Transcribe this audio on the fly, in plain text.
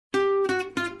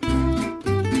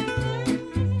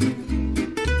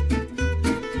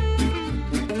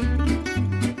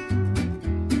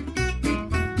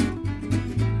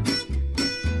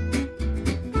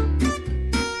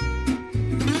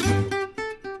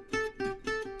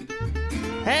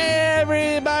Hey,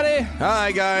 everybody.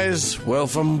 Hi, guys. Well,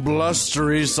 from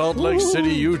blustery Salt Lake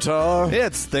City, Utah,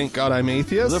 It's Thank God I'm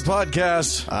Atheist. the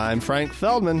podcast. I'm Frank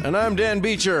Feldman. And I'm Dan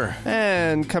Beecher.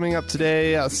 And coming up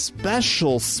today, a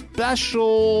special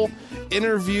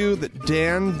interview that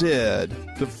Dan did.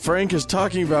 That Frank is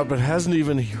talking about but hasn't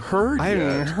even heard I yet.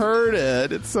 haven't heard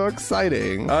it. It's so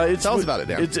exciting. Tell us about it,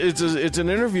 Dan. It's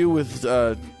an interview with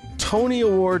Tony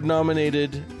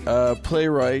Award-nominated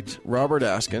playwright Robert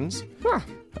Askins.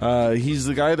 He's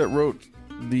the guy that wrote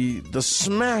the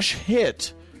smash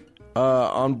hit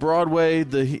on Broadway.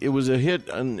 It was a hit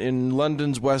in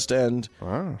London's West End.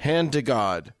 Wow. Hand to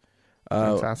God.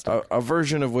 Fantastic. A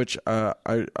version of which,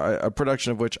 a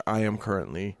production of which I am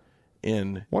currently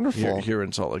in. Wonderful. Here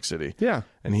in Salt Lake City. Yeah.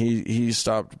 And he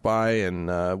stopped by and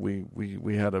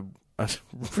we had a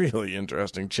really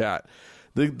interesting chat.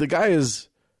 The guy is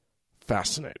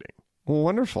fascinating. Well,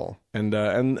 wonderful. And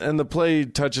the play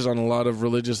touches on a lot of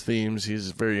religious themes.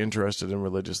 He's very interested in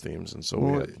religious themes, and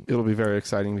so It'll be very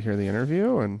exciting to hear the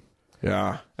interview and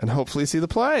hopefully see the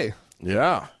play.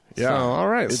 Yeah. So, all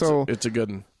right. It's a good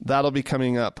one. That'll be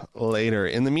coming up later.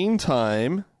 In the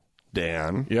meantime,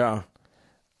 Dan. Yeah.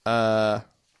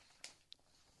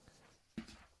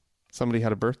 Somebody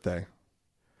had a birthday.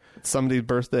 Somebody's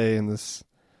birthday in this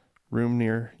room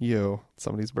near you.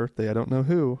 Somebody's birthday. I don't know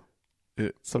who.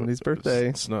 Somebody's birthday.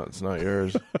 It's not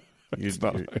yours. You're just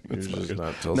not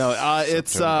till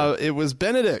It was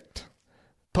Benedict.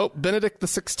 Pope Benedict the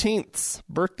 16th's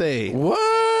birthday.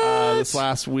 What? This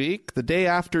last week. The day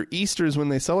after Easter is when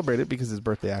they celebrate it because his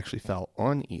birthday actually fell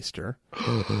on Easter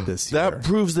this year. That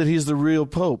proves that he's the real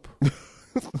pope.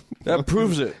 That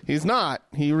proves it. He's not.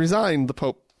 He resigned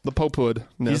the popehood.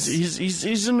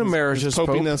 He's an emeritus pope.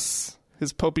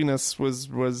 His popiness was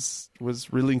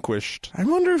relinquished. I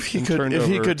wonder if he could,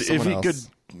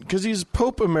 because he's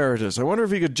Pope Emeritus. I wonder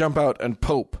if he could jump out and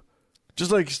pope,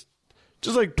 just like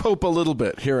pope a little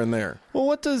bit here and there. Well,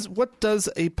 what does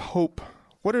a pope?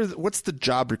 What's the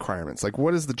job requirements? Like,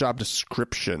 what is the job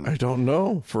description? I don't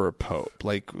know for a pope.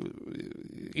 Like,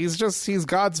 he's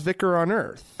God's vicar on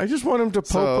earth. I just want him to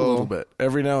pope a little bit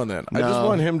every now and then. I just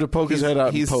want him to poke his head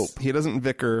out and pope. He doesn't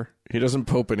vicar. He doesn't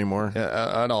pope anymore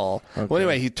at all. Okay. Well,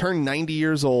 anyway, he turned 90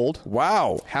 years old.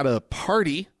 Wow. Had a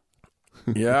party.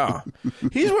 Yeah.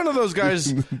 He's one of those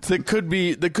guys that could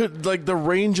the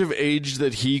range of age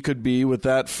that he could be with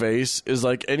that face is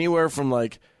like anywhere from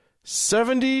like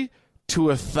 70 to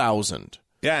 1,000.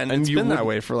 Yeah, and it's been that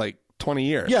way for like 20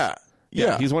 years. Yeah.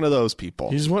 Yeah. He's one of those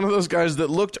people. He's one of those guys that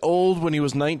looked old when he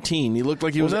was 19. He looked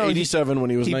like he was 87 when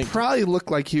he was 19. He probably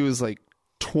looked like he was like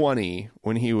 20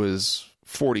 when he was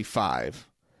 45.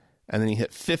 And then he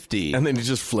hit 50. And then he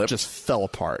just flipped. Just fell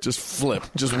apart. Just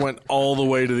flipped. Just went all the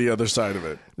way to the other side of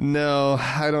it. No,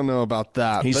 I don't know about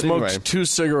that. He but smoked anyway. 2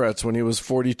 cigarettes when he was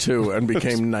 42 and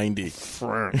became 90.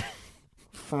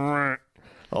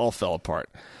 All fell apart.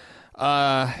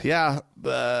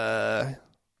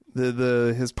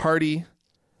 His party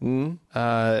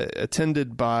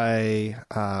attended by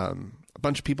a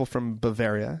bunch of people from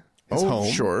Bavaria. His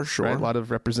home. Sure. Right? A lot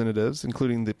of representatives,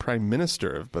 including the Prime Minister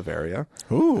of Bavaria.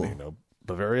 Ooh.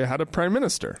 Bavaria had a Prime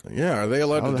Minister. Yeah, are they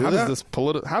allowed to do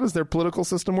that? How does their political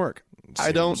system work?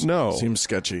 I don't know. Seems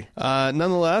sketchy.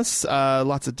 Nonetheless,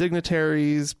 lots of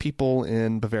dignitaries, people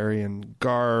in Bavarian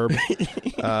garb.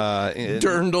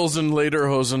 Dirndls and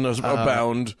lederhosen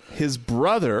abound. His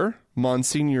brother,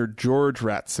 Monsignor George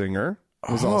Ratzinger,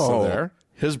 was also there.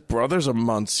 His brother's a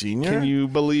Monsignor? Can you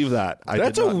believe that?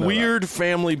 That's a weird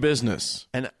family business.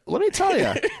 And let me tell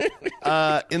you,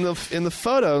 in the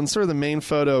photo, and sort of the main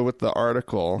photo with the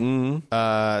article,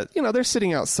 they're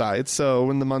sitting outside. So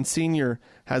when the Monsignor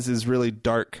has his really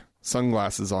dark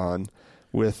sunglasses on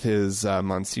with his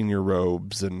Monsignor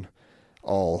robes and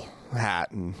all hat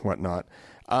and whatnot,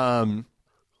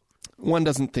 one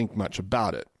doesn't think much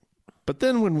about it. But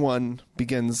then when one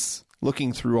begins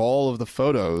looking through all of the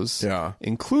photos,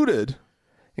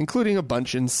 including a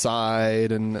bunch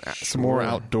inside and some more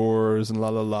outdoors and la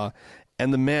la la,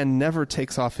 and the man never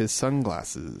takes off his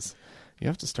sunglasses, you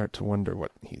have to start to wonder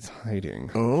what he's hiding.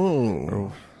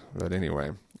 But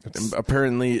anyway,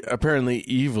 apparently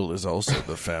evil is also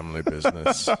the family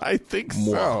business. I think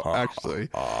so, actually.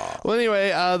 Well, anyway,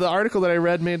 the article that I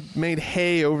read made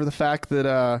hay over the fact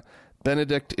that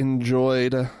Benedict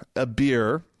enjoyed a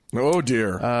beer. Oh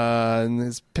dear! In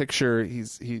his picture,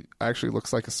 he actually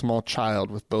looks like a small child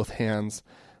with both hands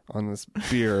on this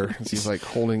beer as he's like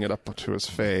holding it up to his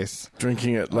face,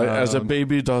 drinking it like as a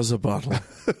baby does a bottle.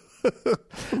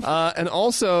 And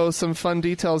also some fun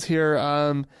details here.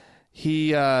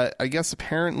 He, I guess,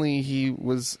 apparently he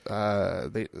was.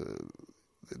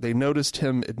 they noticed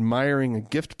him admiring a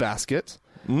gift basket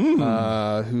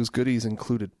whose goodies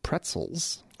included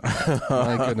pretzels.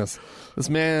 My goodness. This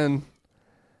man,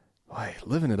 boy,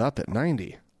 living it up at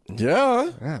 90.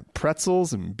 Yeah.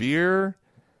 Pretzels and beer.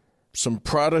 Some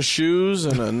Prada shoes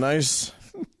and a nice...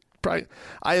 Probably,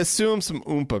 I assume some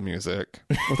Oompa music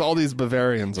with all these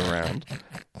Bavarians around.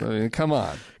 I mean, come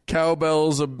on.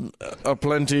 Cowbells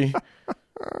aplenty.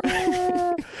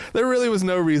 There really was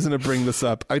no reason to bring this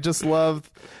up. I just love...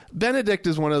 Benedict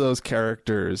is one of those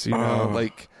characters, you know,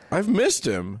 like... I've missed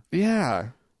him. Yeah.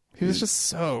 He was just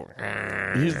so...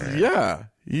 He's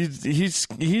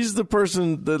the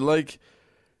person that, like...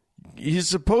 He's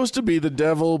supposed to be the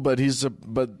devil, but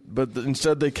but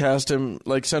instead they cast him,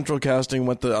 like Central Casting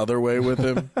went the other way with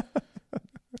him.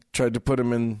 Tried to put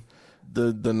him in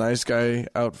the nice guy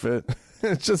outfit.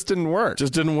 It just didn't work.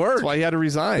 That's why he had to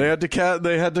resign. They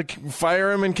had to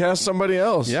fire him and cast somebody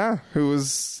else. Yeah, who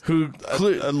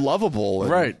lovable.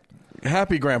 Right.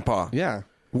 Happy grandpa. Yeah.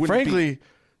 Frankly,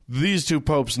 these two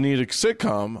popes need a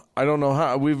sitcom. I don't know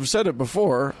how. We've said it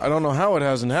before. I don't know how it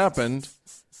hasn't happened.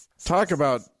 Talk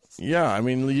about... Yeah, I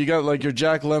mean, you got like your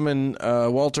Jack Lemmon,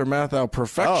 Walter Matthau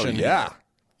perfection. Oh, yeah.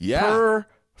 Yeah.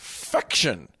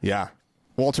 Perfection. Yeah.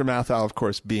 Walter Matthau, of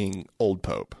course, being old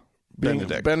Pope.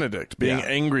 Benedict being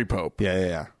angry Pope.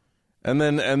 Yeah. And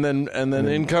then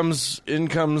in comes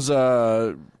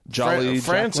Jolly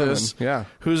Francis,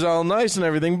 who's all nice and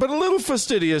everything, but a little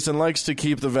fastidious and likes to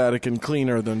keep the Vatican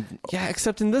cleaner than... Yeah,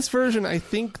 except in this version, I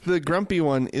think the grumpy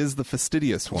one is the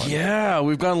fastidious one. Yeah,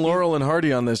 we've gone Laurel and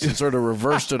Hardy on this and sort of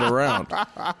reversed it around.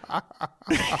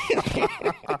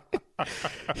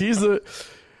 He's the...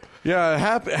 Yeah,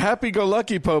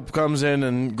 happy-go-lucky Pope comes in,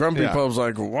 and grumpy Pope's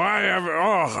like,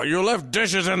 you left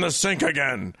dishes in the sink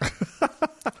again.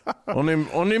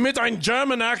 only mit ein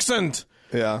German accent.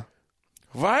 Yeah.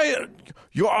 Why?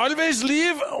 You always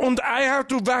leave, and I have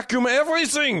to vacuum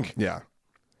everything. Yeah.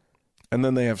 And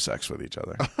then they have sex with each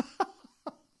other.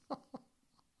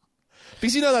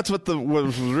 Because you know that's what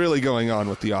was really going on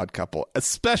with The Odd Couple,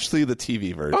 especially the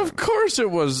TV version. Of course it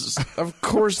was. Of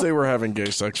course they were having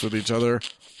gay sex with each other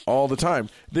all the time.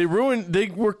 They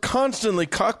were constantly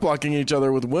cock-blocking each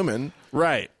other with women.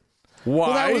 Right. Why?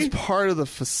 Well, that was part of the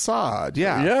facade.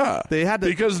 Yeah. Yeah. They had to...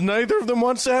 Because neither of them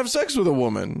wants to have sex with a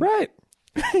woman. Right.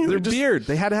 Their beard.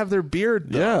 They had to have their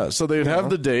beard, though. Yeah, so they'd have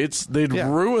the dates. They'd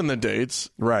ruin the dates.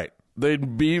 Right.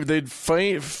 They'd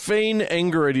feign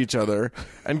anger at each other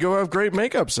and go have great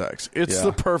makeup sex. It's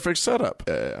the perfect setup.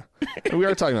 Yeah. We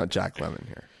are talking about Jack Lemmon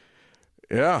here.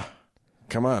 Yeah.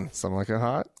 Come on. Something Like It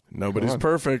Hot. Nobody's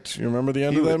perfect. You remember the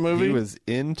end of that movie? He was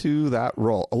into that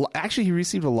role. Actually, he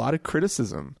received a lot of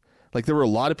criticism. Like, there were a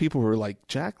lot of people who were like,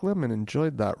 Jack Lemmon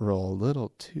enjoyed that role a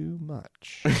little too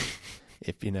much.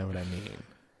 If you know what I mean.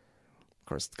 Of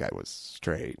course, the guy was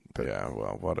straight. But yeah,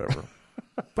 well, whatever.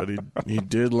 But he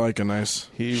did like a nice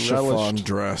chiffon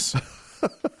dress.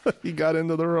 He got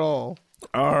into the role.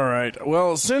 All right.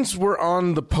 Well, since we're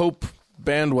on the Pope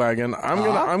bandwagon, I'm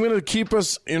gonna keep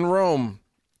us in Rome.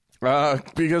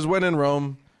 Because when in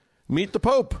Rome, meet the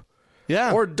Pope.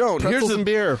 Yeah. Or don't. Pretzels and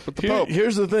beer with the Pope.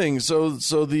 Here's the thing. So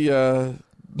the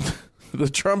the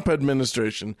Trump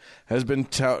administration has been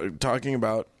talking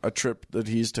about a trip that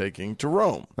he's taking to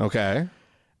Rome. Okay.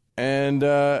 And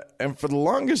for the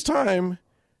longest time,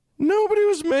 nobody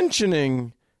was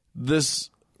mentioning this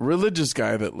religious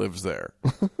guy that lives there.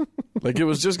 Like, it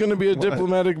was just going to be a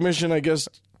diplomatic mission, I guess,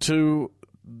 to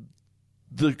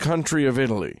the country of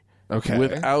Italy. Okay.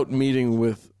 Without meeting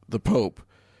with the Pope,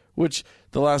 which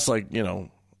the last,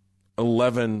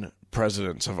 11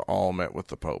 presidents have all met with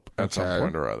the Pope at some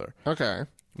point or other. Okay.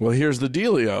 Well, here's the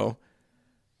dealio.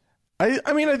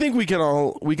 I mean, I think we can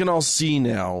all see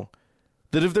now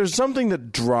that if there's something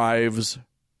that drives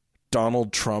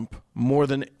Donald Trump more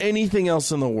than anything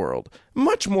else in the world,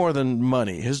 much more than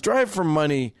money, his drive for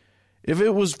money, if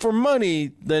it was for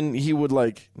money, then he would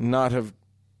not have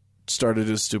started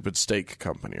his stupid steak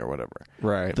company or whatever.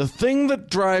 Right. The thing that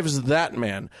drives that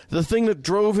man, the thing that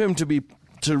drove him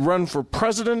to run for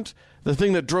president, the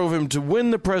thing that drove him to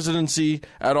win the presidency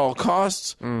at all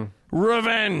costs,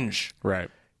 revenge. Right.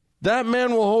 That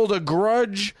man will hold a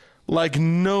grudge like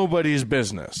nobody's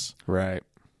business. Right.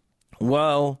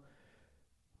 Well,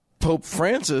 Pope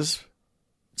Francis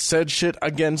said shit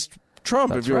against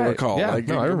Trump, if you recall. Yeah,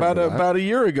 about a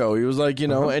year ago. He was like,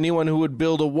 anyone who would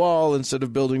build a wall instead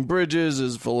of building bridges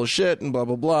is full of shit and blah,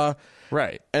 blah, blah.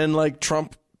 Right. And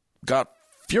Trump got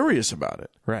furious about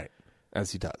it. Right.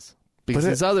 As he does. Because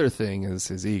his other thing is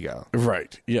his ego.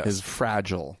 Right. Yes. His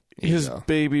fragile ego. His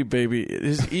baby,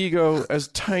 his ego as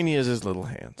tiny as his little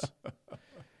hands.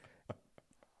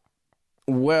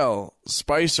 Well,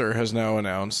 Spicer has now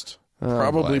announced,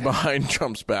 probably behind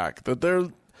Trump's back, that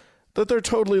they're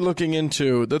totally looking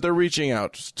into, that they're reaching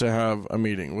out to have a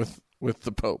meeting with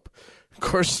the Pope. Of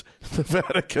course, the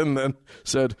Vatican then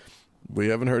said, we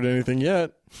haven't heard anything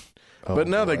yet, but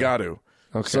now they got to.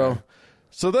 Okay.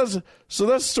 So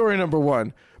that's story number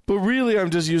one. But really,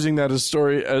 I'm just using that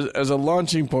as a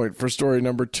launching point for story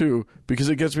number two, because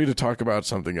it gets me to talk about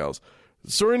something else.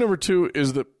 Story number two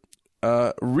is that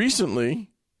recently,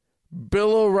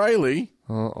 Bill O'Reilly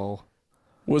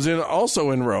was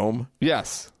also in Rome.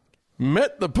 Yes.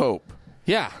 Met the Pope.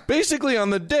 Yeah. Basically on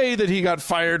the day that he got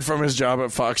fired from his job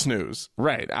at Fox News.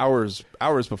 Right. Hours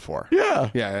before.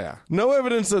 Yeah. No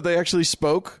evidence that they actually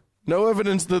spoke. No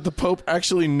evidence that the Pope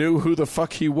actually knew who the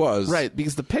fuck he was. Right,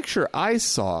 because the picture I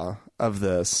saw of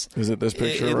this... Is it this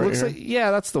picture it right looks here? like,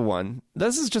 yeah, that's the one.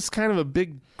 This is just kind of a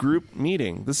big group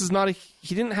meeting. This is not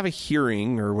he didn't have a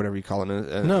hearing or whatever you call it.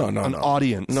 An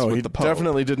audience. No, with he the Pope.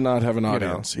 definitely did not have an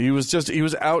audience. He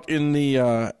was out in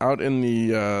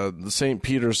the St.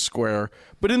 Peter's Square,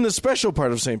 but in the special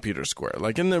part of St. Peter's Square,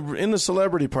 like in the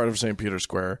celebrity part of St. Peter's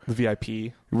Square, the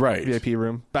VIP, right? VIP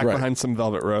room, back behind some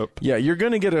velvet rope. Yeah, you're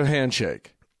gonna get a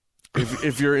handshake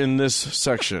if you're in this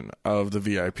section of the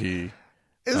VIP.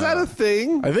 Is that a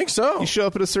thing? I think so. You show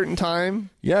up at a certain time.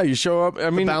 Yeah, you show up.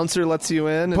 I mean, the bouncer lets you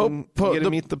in, and you get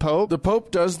to meet the Pope. The Pope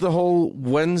does the whole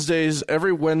Wednesdays.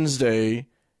 Every Wednesday,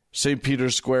 St.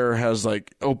 Peter's Square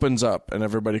opens up, and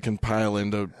everybody can pile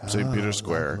into St. Peter's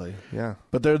Square. Lovely. Yeah,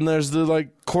 but then there's the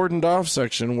cordoned off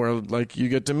section where you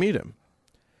get to meet him,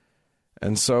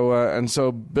 and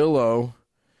so Bill O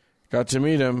got to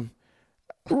meet him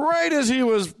right as he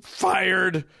was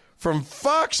fired from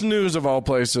Fox News of all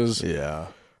places. Yeah.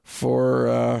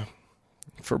 For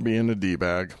being a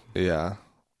D-bag. Yeah.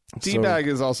 D-bag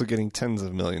is also getting tens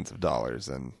of millions of dollars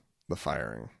in the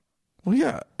firing. Well,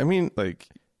 yeah. I mean,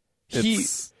 he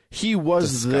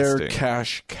was disgusting. their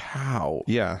cash cow.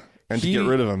 Yeah. And to get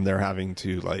rid of him, they're having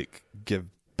to give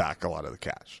back a lot of the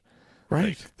cash.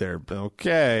 Right. They're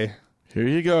okay. Here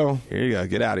you go.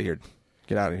 Get out of here.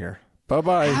 Get out of here.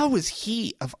 Bye-bye. How is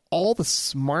he, of all the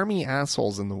smarmy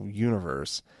assholes in the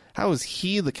universe, how is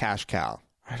he the cash cow?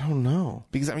 I don't know.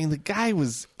 Because, I mean, the guy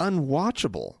was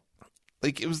unwatchable.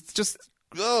 It was just,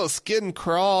 skin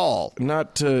crawl.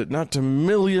 Not to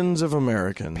millions of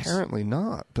Americans. Apparently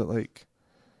not, but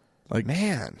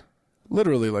man.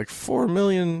 Literally, 4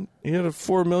 million, he had a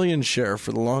 4 million share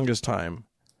for the longest time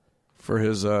for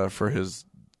his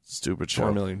stupid show.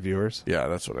 4 million viewers? Yeah,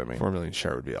 that's what I mean. 4 million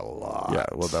share would be a lot. Yeah,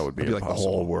 well, that would be like the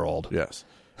whole world. Yes.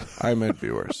 I meant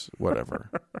viewers. Whatever.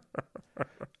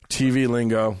 TV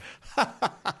lingo.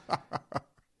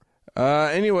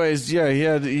 Anyways, yeah,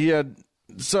 he had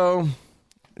so,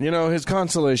 his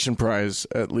consolation prize,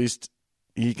 at least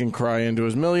he can cry into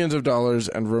his millions of dollars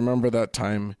and remember that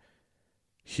time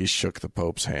he shook the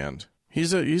Pope's hand.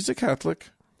 He's a Catholic,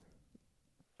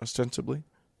 ostensibly.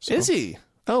 So. Is he?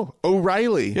 Oh,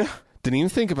 O'Reilly. Yeah. Didn't even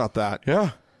think about that.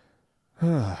 Yeah.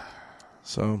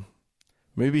 So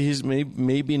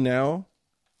maybe now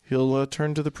he'll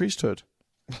turn to the priesthood,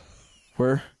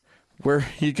 where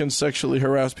he can sexually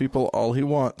harass people all he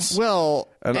wants. Well,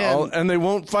 and they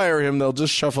won't fire him; they'll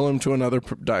just shuffle him to another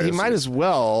diocese. He might as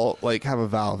well have a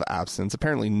vow of abstinence.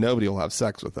 Apparently, nobody will have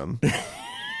sex with him.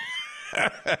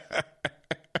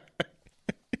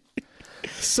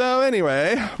 So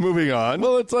anyway, moving on.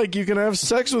 Well, it's you can have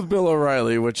sex with Bill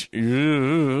O'Reilly, or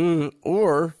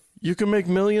you can make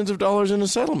millions of dollars in a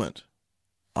settlement.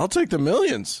 I'll take the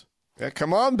millions. Yeah,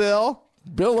 come on, Bill.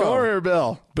 Come over here,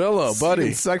 Bill. Billo, buddy. You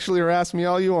can sexually harass me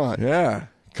all you want. Yeah.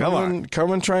 Come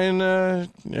and try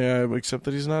and, except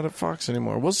that he's not at Fox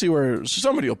anymore. We'll see where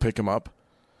somebody will pick him up.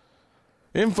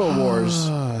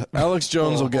 InfoWars. Alex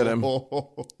Jones will get him.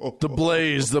 The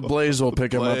Blaze will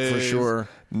pick him up for sure.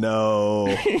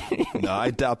 No,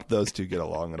 I doubt those two get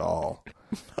along at all.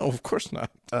 No, of course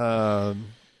not.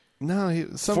 No,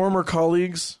 former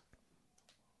colleagues.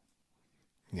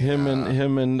 Yeah.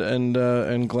 Him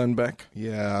and Glenn Beck.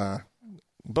 Yeah,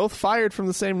 both fired from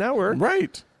the same network.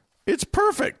 Right. It's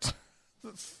perfect.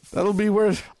 That'll be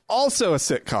also a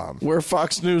sitcom where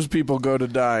Fox News people go to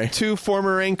die. 2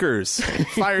 former anchors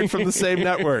fired from the same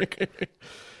network.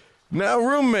 Now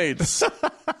roommates.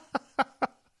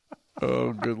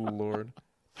 Oh, good Lord.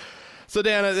 So,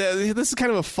 Dan, this is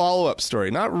kind of a follow-up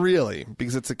story. Not really,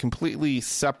 because it's a completely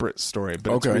separate story,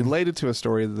 but it's related to a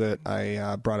story that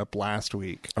I brought up last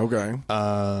week. Okay.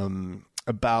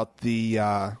 About the,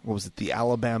 the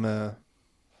Alabama,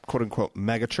 quote-unquote,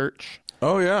 megachurch.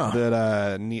 Oh, yeah.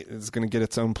 That is going to get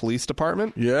its own police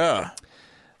department. Yeah.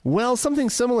 Well, something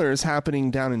similar is happening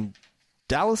down in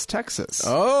Dallas, Texas.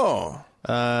 Oh.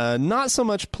 Not so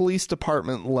much police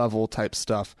department level type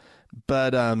stuff,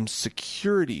 but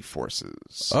security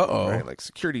forces. Right? Like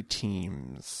security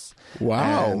teams.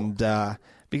 Wow. And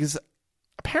because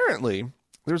apparently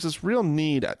there's this real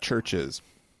need at churches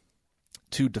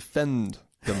to defend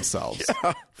themselves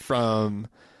from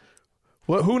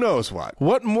who knows what.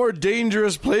 What more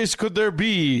dangerous place could there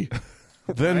be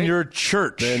than your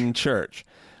church?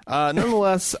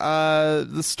 Nonetheless,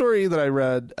 the story that I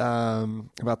read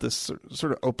about this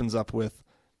sort of opens up with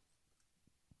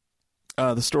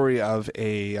the story of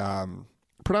a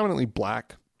predominantly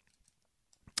black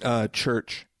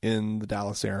church in the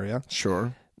Dallas area.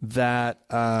 Sure. That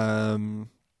was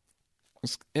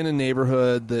in a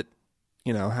neighborhood that,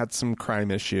 had some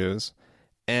crime issues.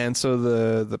 And so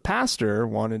the pastor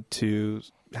wanted to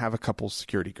have a couple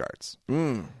security guards.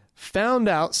 Found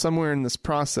out somewhere in this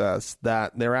process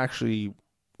that they're actually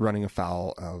running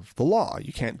afoul of the law.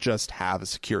 You can't just have a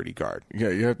security guard. Yeah,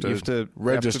 you have to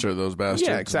register those bastards.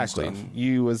 Yeah, exactly. And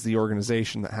you, as the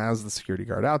organization that has the security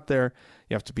guard out there,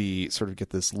 you have to get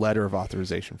this letter of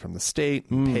authorization from the state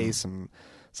and pay some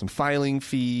filing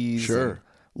fees. Sure.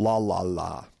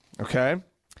 La. Okay?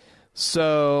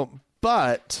 So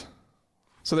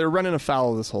they're running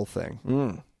afoul of this whole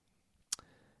thing.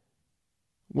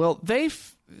 Well, they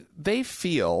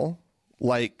feel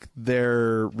like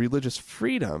their religious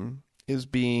freedom is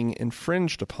being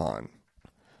infringed upon.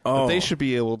 That they should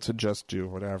be able to just do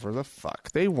whatever the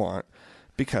fuck they want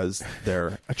because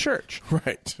they're a church.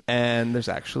 Right. And there's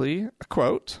actually a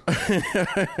quote.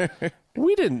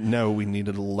 We didn't know we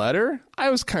needed a letter. I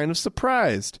was kind of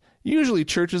surprised. Usually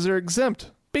churches are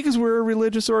exempt because we're a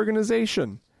religious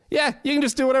organization. Yeah, you can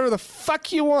just do whatever the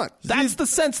fuck you want. That's the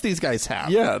sense these guys have.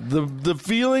 Yeah, the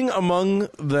feeling among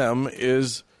them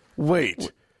is,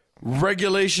 wait,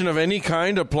 regulation of any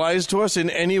kind applies to us in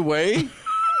any way?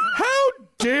 How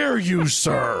dare you,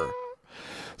 sir?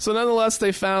 So nonetheless,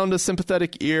 they found a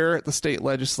sympathetic ear at the state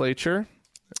legislature.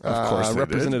 Of course they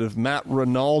Representative Matt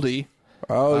Rinaldi.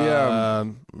 Oh, yeah.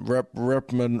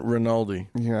 Repman Rinaldi.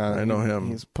 Yeah. I know him.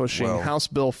 He's pushing House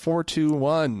Bill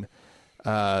 421.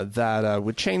 That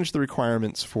would change the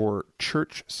requirements for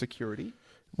church security.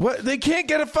 What? They can't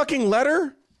get a fucking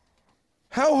letter?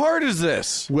 How hard is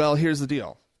this? Well, here's the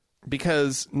deal.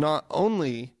 Because not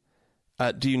only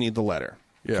do you need the letter.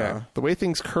 Yeah. Okay, the way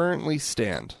things currently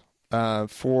stand,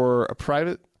 for a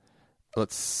private,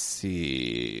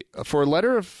 for a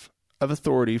letter of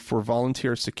authority for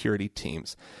volunteer security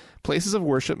teams, places of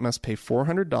worship must pay a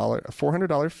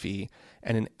 $400 fee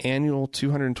and an annual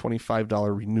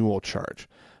 $225 renewal charge.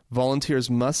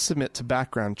 Volunteers must submit to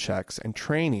background checks and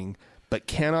training, but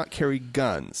cannot carry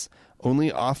guns.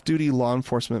 Only off-duty law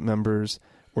enforcement members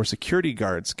or security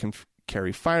guards can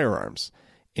carry firearms.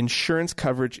 Insurance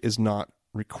coverage is not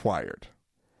required.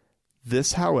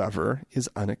 This, however, is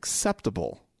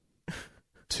unacceptable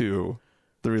to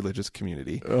the religious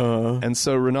community. And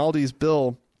so Rinaldi's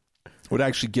bill would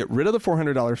actually get rid of the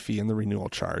 $400 fee and the renewal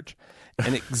charge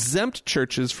and exempt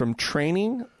churches from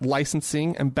training,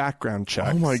 licensing, and background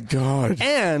checks. Oh, my God.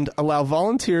 And allow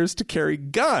volunteers to carry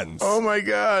guns. Oh, my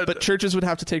God. But churches would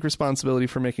have to take responsibility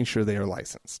for making sure they are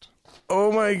licensed.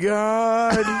 Oh, my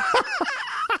God.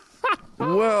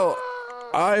 Well,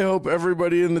 I hope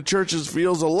everybody in the churches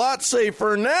feels a lot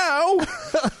safer now.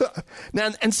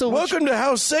 Welcome to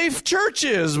how safe church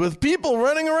is, with people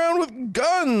running around with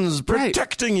guns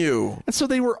protecting you. And so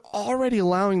they were already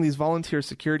allowing these volunteer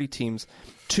security teams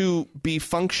to be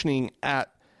functioning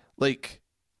at like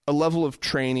a level of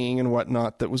training and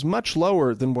whatnot that was much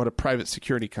lower than what a private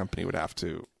security company would have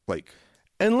to like.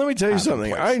 And let me tell you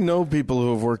something. I know people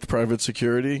who have worked private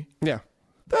security. Yeah.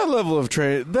 That level of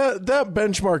training, that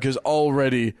benchmark is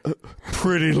already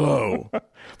pretty low. Well,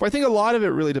 I think a lot of it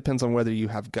really depends on whether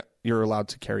you're allowed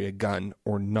to carry a gun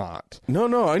or not.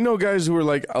 No, I know guys who are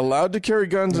like allowed to carry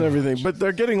guns and everything, but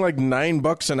they're getting like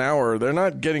 $9 an hour. They're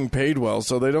not getting paid well,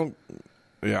 so they don't.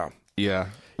 Yeah.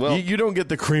 Well, you don't get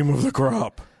the cream of the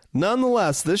crop.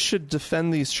 Nonetheless, this should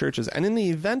defend these churches, and in the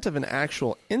event of an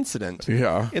actual incident,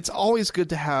 it's always good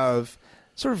to have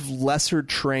sort of lesser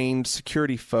trained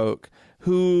security folk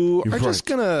who are just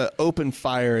going to open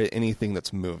fire at anything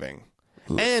that's moving.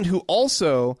 And who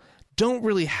also don't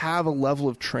really have a level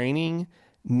of training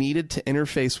needed to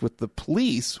interface with the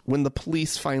police when the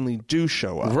police finally do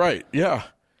show up. Right, yeah.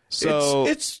 So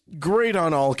it's great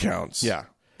on all counts. Yeah.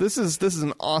 This is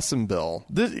an awesome bill.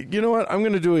 You know what? I'm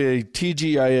going to do a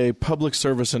TGIA public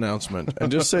service announcement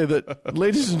and just say that,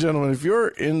 ladies and gentlemen, if you're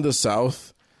in the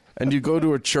South and you go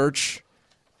to a church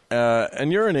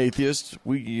and you're an atheist,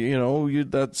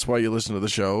 that's why you listen to the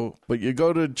show. But you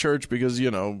go to church because,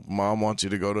 mom wants you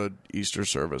to go to Easter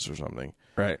service or something.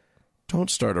 Right. Don't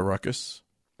start a ruckus.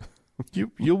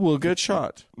 You will get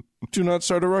shot. Do not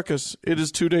start a ruckus. It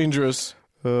is too dangerous.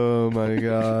 Oh my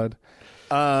God.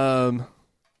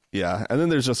 Yeah, and then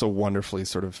there's just a wonderfully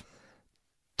sort of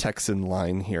Texan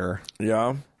line here.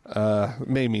 Yeah.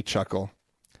 Made me chuckle.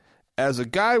 As a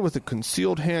guy with a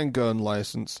concealed handgun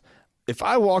license, if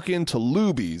I walk into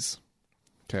Luby's,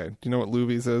 okay, do you know what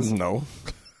Luby's is? No.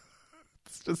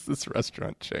 It's just this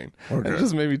restaurant chain. Okay. And it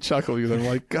just made me chuckle because I'm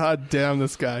like, God damn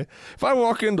this guy. If I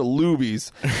walk into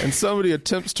Luby's and somebody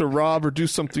attempts to rob or do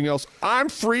something else, I'm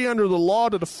free under the law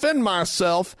to defend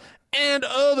myself and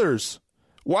others.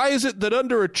 Why is it that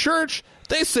under a church,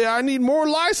 they say I need more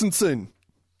licensing?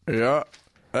 Yeah,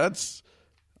 that's...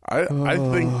 I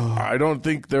don't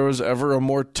think there was ever a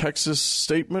more Texas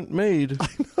statement made. I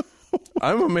know.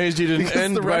 I'm amazed you didn't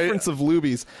end the reference of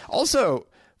Luby's. Also,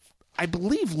 I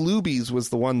believe Luby's was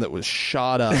the one that was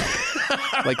shot up,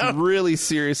 like really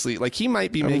seriously. Like he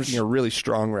might be making a really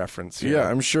strong reference here. Yeah,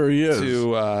 I'm sure he is.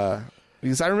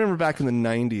 Because I remember back in the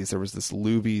 90s, there was this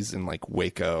Luby's in like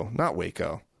Waco. Not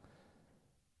Waco.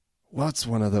 What's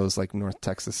one of those like North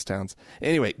Texas towns?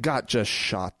 Anyway, got just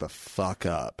shot the fuck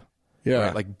up. Yeah.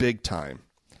 Right, like big time.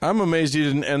 I'm amazed you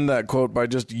didn't end that quote by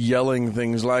just yelling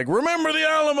things like, "Remember the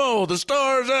Alamo, the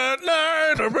stars at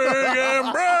night are big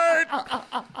and bright.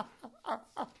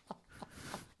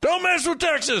 Don't mess with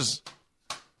Texas."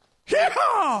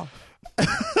 Yeah.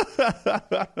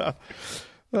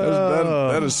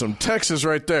 That is some Texas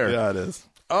right there. Yeah, it is.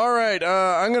 All right,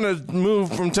 I'm going to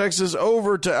move from Texas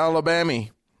over to Alabama,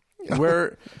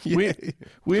 where we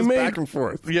made back and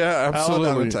forth. Yeah, absolutely.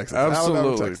 Alabama, Texas. Absolutely.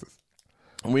 Alabama, Texas.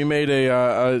 We made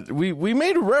we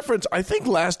made a reference, I think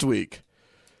last week,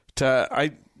 to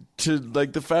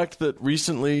like the fact that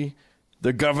recently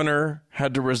the governor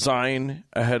had to resign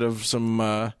ahead of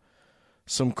some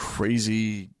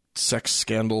crazy sex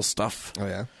scandal stuff. Oh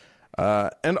yeah.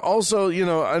 And also, you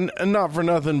know, and not for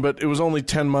nothing, but it was only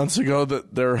 10 months ago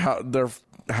that their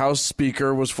House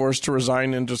Speaker was forced to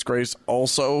resign in disgrace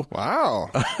also. Wow.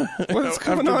 What's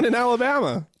going on in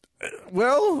Alabama?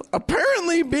 Well,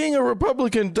 apparently being a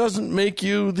Republican doesn't make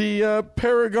you the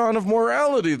paragon of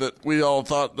morality that we all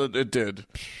thought that it did.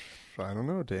 I don't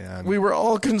know, Dan. We were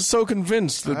all so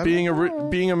convinced that being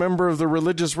a member of the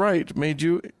religious right made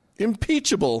you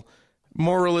impeachable,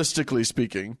 moralistically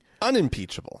speaking.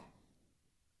 Unimpeachable.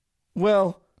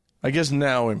 Well, I guess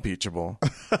now impeachable.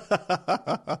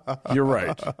 You're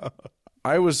right.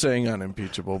 I was saying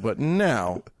unimpeachable, but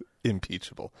now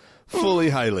impeachable. Fully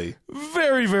highly.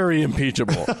 Very, very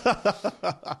impeachable.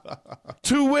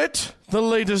 To wit, the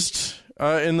latest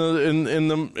in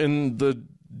the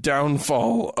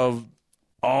downfall of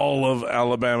all of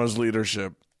Alabama's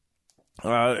leadership.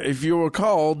 If you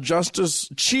recall,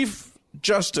 Chief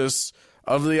Justice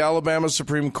of the Alabama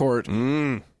Supreme Court,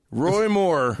 Roy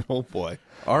Moore. Oh boy,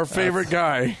 our favorite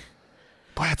guy.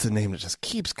 Boy, that's a name that just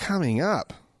keeps coming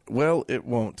up. Well, it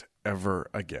won't ever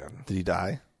again. Did he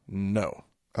die? No.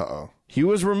 Uh-oh. He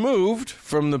was removed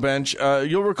from the bench.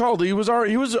 You'll recall that he was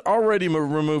already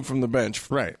removed from the bench,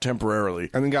 right, temporarily,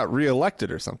 and then got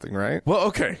reelected or something, right? Well,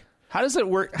 okay. How does it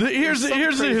work? Here's the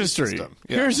history. Yeah.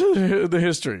 Here's the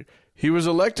history. He was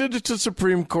elected to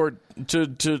Supreme Court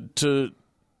to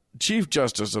Chief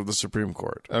Justice of the Supreme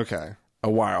Court. Okay. A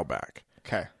while back.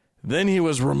 Okay. Then he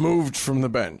was removed from the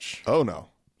bench. Oh no.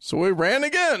 So he ran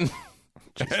again.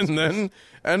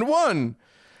 and won.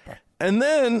 And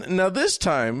then, now this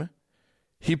time,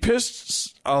 he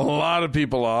pissed a lot of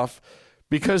people off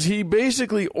because he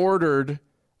basically ordered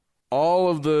all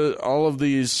of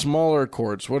these smaller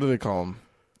courts. What do they call them?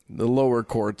 The lower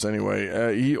courts,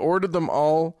 anyway. He ordered them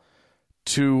all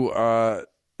to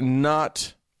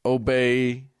not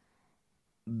obey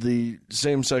the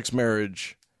same-sex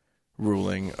marriage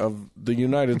ruling of the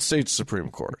United States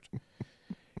Supreme Court.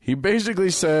 He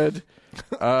basically said...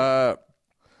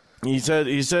 He said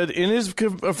in his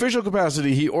official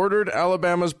capacity, he ordered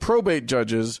Alabama's probate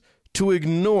judges to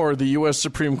ignore the U.S.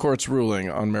 Supreme Court's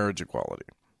ruling on marriage equality.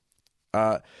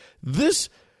 This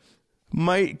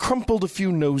might crumpled a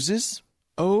few noses.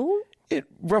 Oh? It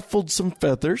ruffled some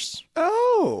feathers.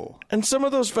 Oh. And some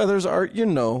of those feathers are,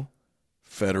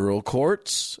 federal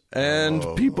courts and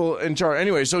people in charge.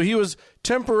 Anyway, so he was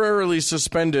temporarily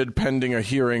suspended pending a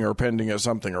hearing or pending a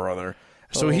something or other.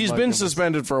 So he's been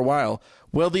suspended for a while.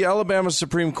 Well, the Alabama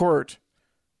Supreme Court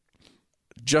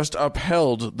just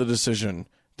upheld the decision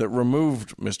that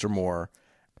removed Mr. Moore,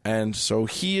 and so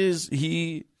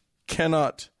he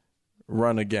cannot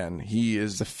run again. He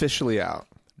is officially out.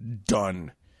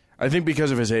 Done. I think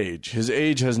because of his age. His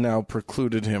age has now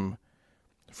precluded him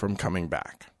from coming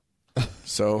back.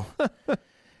 So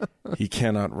he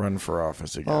cannot run for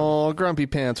office again. Oh, Grumpy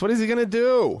Pants. What is he going to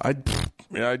do?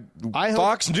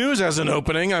 Fox News has an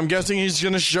opening. I'm guessing he's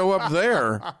going to show up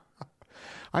there.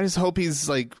 I just hope he's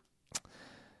like,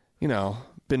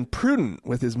 been prudent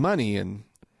with his money and,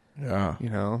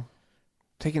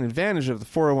 taking advantage of the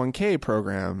 401k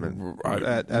program and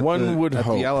at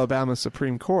the Alabama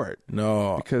Supreme Court.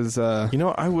 No, because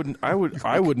I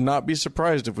would not be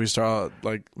surprised if we saw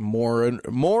like more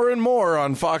and more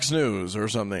on Fox News or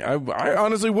something. I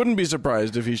honestly wouldn't be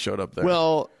surprised if he showed up there.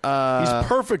 Well, he's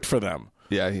perfect for them.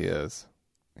 Yeah, he is.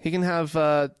 He can have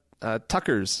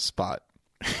Tucker's spot.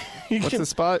 What's his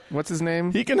spot? What's his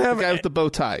name? He can have the guy with the bow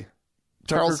tie.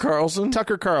 Tucker Carlson.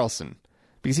 Tucker Carlson,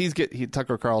 because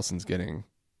Tucker Carlson's getting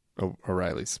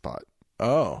O'Reilly's spot.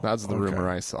 Oh, that's the rumor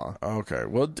I saw. Okay,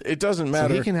 well, it doesn't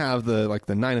matter. So he can have the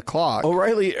 9:00.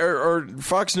 O'Reilly or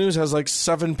Fox News has like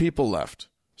 7 people left,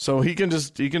 so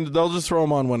they'll just throw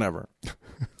him on whenever.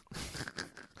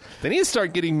 They need to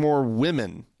start getting more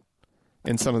women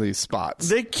in some of these spots.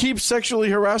 They keep sexually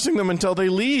harassing them until they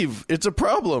leave. It's a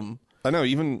problem. I know.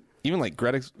 Even like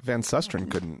Greta Van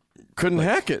Susteren couldn't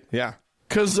hack it. Yeah,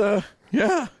 because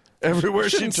everywhere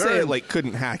she turned, say it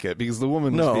couldn't hack it because the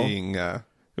woman was being.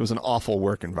 It was an awful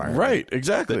work environment. Right,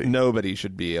 exactly. That nobody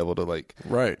should be able to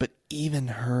Right. But even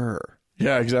her.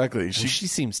 Yeah, exactly. She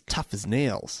seems tough as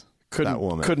nails. That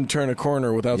woman couldn't turn a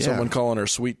corner without someone calling her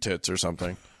sweet tits or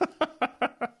something.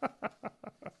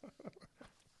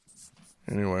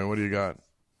 Anyway, what do you got?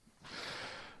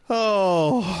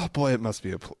 Oh, boy, it must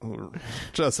be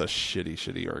just a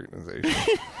shitty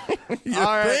organization. You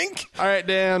think? All right,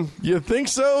 Dan. You think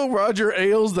so? Roger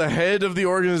Ailes, the head of the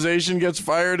organization, gets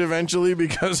fired eventually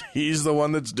because he's the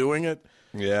one that's doing it?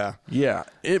 Yeah. Yeah.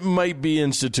 It might be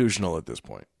institutional at this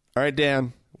point. All right,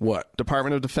 Dan. What?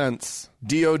 Department of Defense.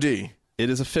 DOD. It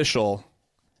is official.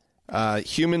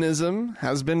 Humanism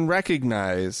has been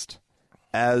recognized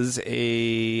as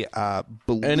a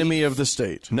belief. Enemy of the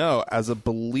state. No, as a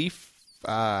belief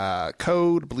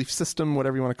code, belief system,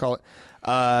 whatever you want to call it,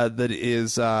 that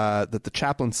the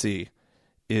chaplaincy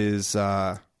is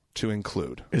to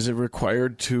include. Is it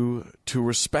required to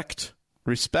respect?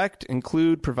 Respect,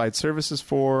 include, provide services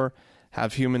for,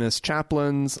 have humanist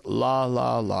chaplains,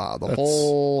 the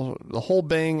whole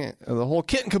bang, the whole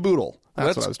kit and caboodle.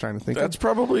 That's what I was trying to think of. That's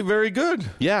probably very good.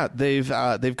 Yeah,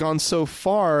 they've gone so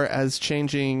far as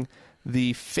changing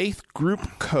the faith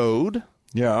group code.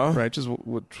 Yeah, right,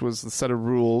 which was the set of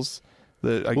rules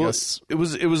that I guess it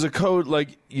was a code.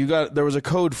 Like there was a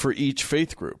code for each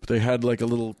faith group. They had like a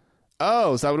little.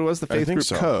 Oh, is that what it was? The faith group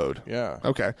code. Yeah.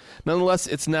 Okay. Nonetheless,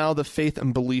 it's now the faith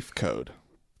and belief code.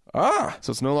 Ah,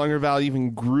 so it's no longer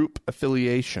valuing group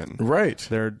affiliation. Right.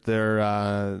 They're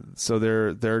going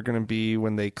to be,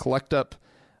 when they collect up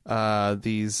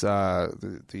these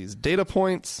data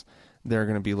points, they're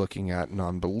going to be looking at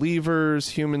non-believers,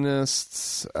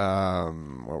 humanists.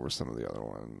 What were some of the other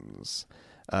ones?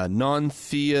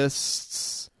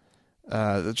 Non-theists.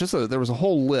 There was a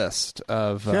whole list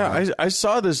of. I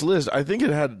saw this list. I think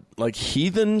it had like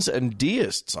heathens and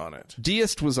deists on it.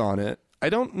 Deist was on it. I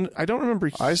don't remember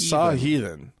heathen. I saw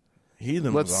heathen.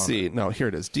 Heathen Let's was on see. it. No, here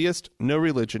it is. Deist, no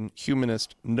religion.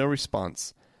 Humanist, no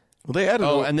response. Well, they added.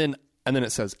 Oh, and then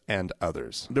it says and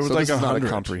others. There was so like this is not 100.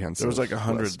 a comprehensive. There was like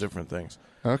 100 list. different things.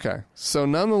 Okay, so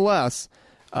nonetheless,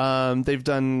 they've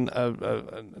done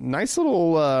a nice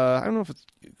little. I don't know if it's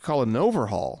called an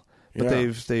overhaul, but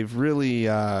they've really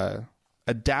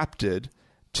adapted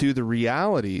to the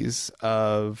realities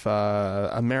of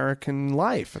American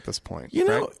life at this point.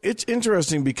 It's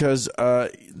interesting because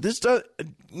this does.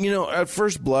 At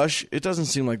first blush, it doesn't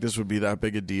seem like this would be that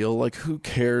big a deal. Like, who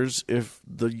cares if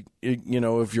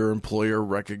if your employer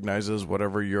recognizes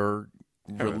whatever your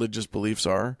religious beliefs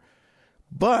are?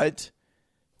 But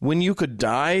when you could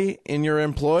die in your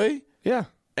employ,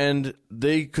 and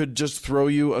they could just throw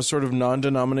you a sort of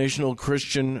non-denominational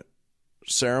Christian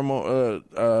ceremony,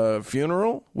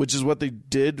 funeral, which is what they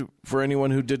did for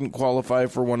anyone who didn't qualify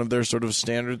for one of their sort of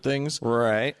standard things.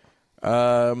 Right.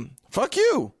 Fuck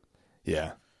you.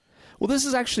 Yeah. Well, this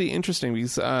is actually interesting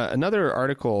because another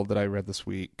article that I read this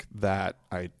week that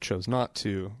I chose not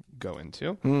to go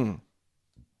into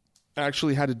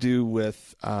actually had to do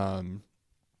with some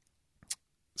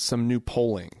new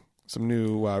polling, some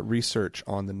new research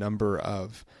on the number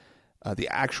of the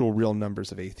actual real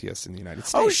numbers of atheists in the United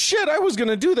States. Oh, shit. I was going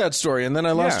to do that story, and then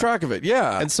I lost track of it.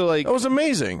 Yeah. And so, that was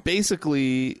amazing.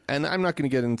 Basically, and I'm not going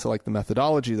to get into, the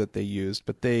methodology that they used,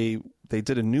 but they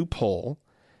did a new poll,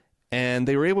 and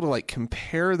they were able to,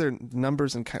 compare their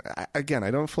numbers and again,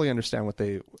 I don't fully understand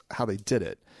how they did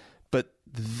it, but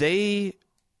their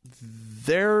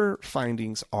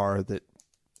findings are that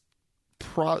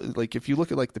like if you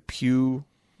look at like the Pew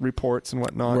reports and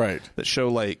whatnot, right, that show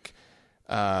like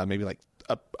maybe like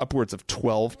upwards of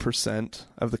 12%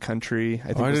 of the country.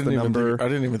 I think was the number. I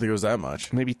didn't even think it was that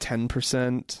much. Maybe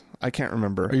 10%. I can't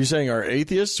remember. Are you saying are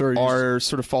atheists or are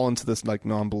sort of fall into this like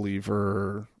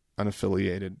non-believer,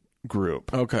 unaffiliated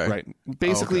group? Okay, right.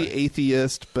 Basically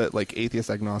atheist, but like atheist,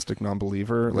 agnostic,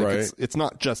 non-believer. Like right. it's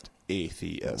not just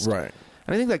atheist, right?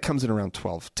 And I think that comes in around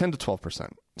 10 to 12%,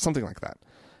 something like that.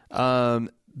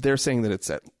 They're saying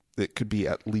that it could be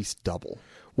at least double.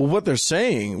 Well, what they're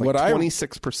saying, like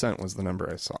 26% was the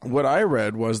number I saw. What I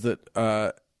read was that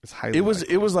it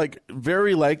was like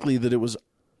very likely that it was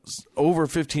over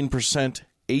 15%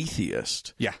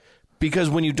 atheist. Yeah. Because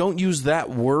when you don't use that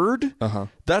word,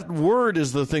 that word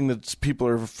is the thing that people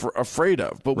are afraid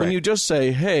of. But when you just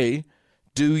say, "Hey,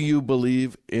 do you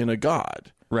believe in a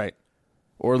God?" Right.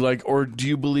 Or do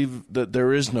you believe that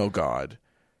there is no God?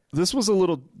 This was a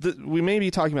little. We may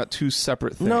be talking about two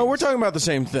separate things. No, we're talking about the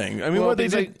same thing. I mean, what they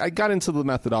did. I got into the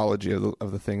methodology of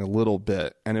the thing a little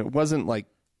bit, and it wasn't like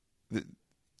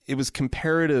it was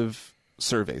comparative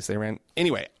surveys they ran.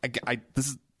 Anyway, this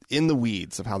is in the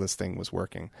weeds of how this thing was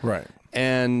working, right?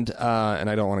 And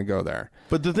I don't want to go there.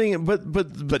 But the thing, but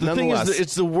the thing is, that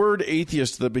it's the word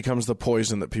atheist that becomes the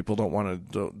poison that people don't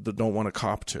want to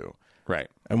cop to, right?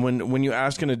 And when you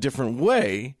ask in a different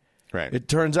way. Right. It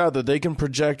turns out that they can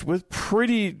project with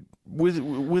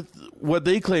what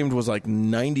they claimed was like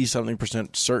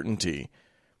 90-something% certainty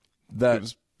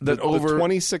that over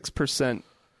 26%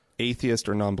 atheist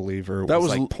or non-believer was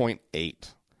like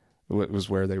 0.8. Was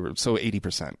where they were, so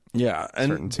 80%. Yeah,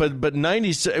 and certainty. but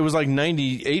it was like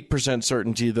 98%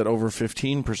 certainty that over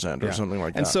 15% or something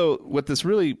like that. And so what this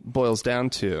really boils down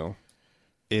to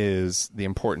is the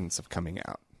importance of coming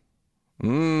out.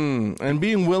 And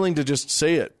being willing to just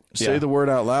say it. Say the word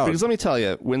out loud. Because let me tell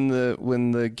you, when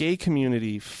the gay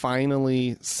community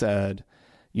finally said,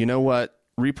 you know what,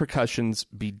 repercussions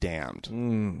be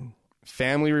damned.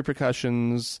 Family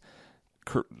repercussions,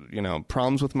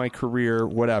 problems with my career,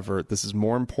 whatever, this is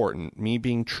more important. Me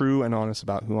being true and honest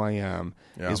about who I am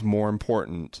is more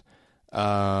important.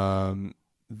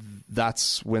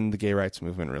 That's when the gay rights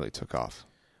movement really took off.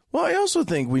 Well, I also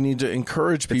think we need to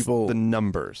encourage people. It's the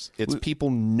numbers. It's people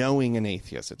knowing an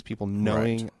atheist. It's people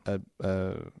knowing But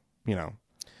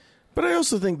I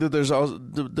also think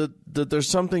that there's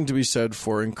something to be said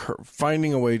for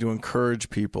finding a way to encourage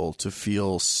people to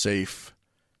feel safe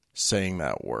saying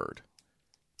that word.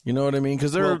 You know what I mean?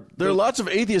 Because there are lots of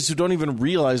atheists who don't even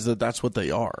realize that that's what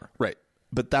they are. Right.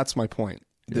 But that's my point.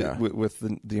 With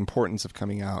the importance of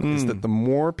coming out is that the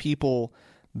more people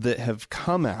that have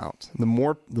come out, the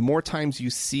more times you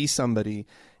see somebody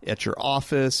at your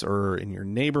office or in your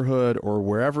neighborhood or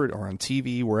wherever, or on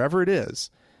TV, wherever it is,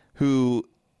 who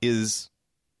is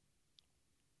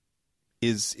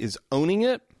owning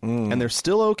it, and they're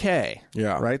still okay.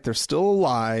 Yeah. Right? They're still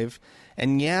alive.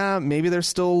 And maybe there's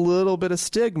still a little bit of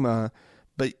stigma,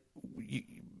 but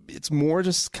it's more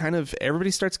just kind of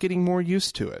everybody starts getting more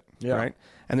used to it. Yeah. Right?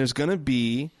 And there's going to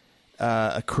be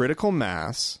a critical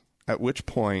mass at which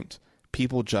point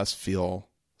people just feel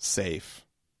safe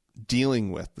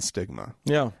dealing with the stigma.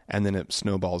 Yeah. And then it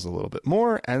snowballs a little bit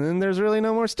more, and then there's really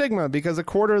no more stigma because a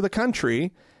quarter of the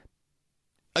country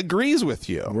agrees with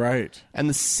you. Right. And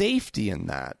the safety in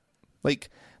that, like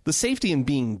the safety in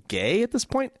being gay at this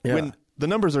point, when the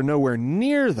numbers are nowhere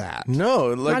near that. No,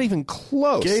 like not even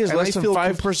close. Gay is less than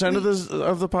 5%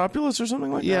 of the populace or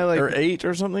something like that? Or 8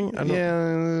 or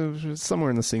something?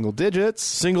 Somewhere in the single digits.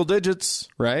 Single digits.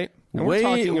 Right? And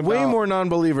way more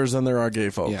non-believers than there are gay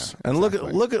folks. Yeah, and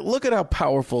look at how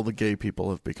powerful the gay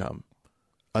people have become.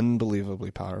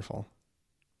 Unbelievably powerful.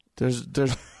 There's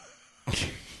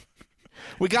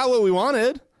we got what we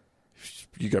wanted.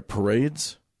 You got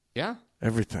parades. Yeah.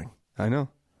 Everything. I know.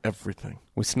 Everything.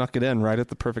 We snuck it in right at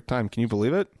the perfect time. Can you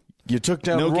believe it? You took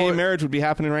down gay marriage would be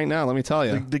happening right now, let me tell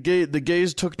you. The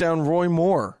gays took down Roy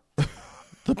Moore.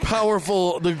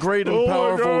 The great and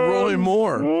powerful Roy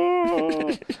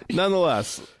Moore.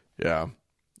 Nonetheless. Yeah.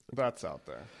 That's out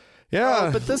there.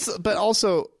 Yeah. But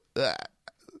also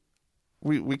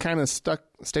we kind of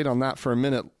stayed on that for a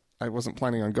minute. I wasn't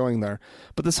planning on going there.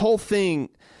 But this whole thing,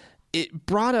 it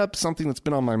brought up something that's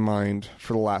been on my mind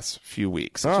for the last few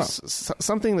weeks. Just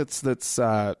something that's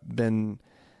been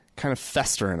kind of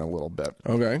festering a little bit.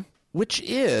 Okay. Which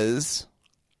is,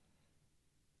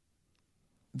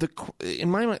 in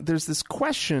my mind, there's this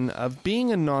question of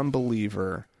being a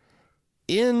non-believer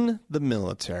in the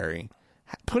military,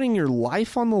 putting your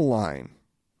life on the line,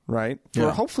 right?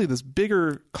 For hopefully this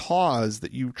bigger cause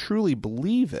that you truly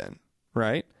believe in,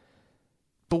 right?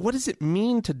 But what does it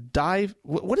mean to die?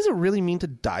 What does it really mean to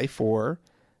die for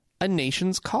a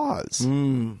nation's cause?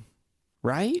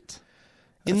 Right?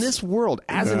 In this world,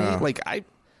 as I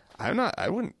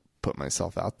wouldn't put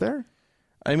myself out there.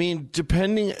 I mean,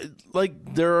 depending,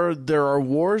 like there are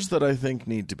wars that I think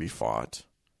need to be fought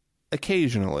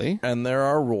occasionally, and there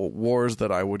are wars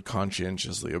that I would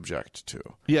conscientiously object to.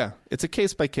 Yeah, it's a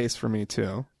case by case for me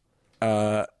too.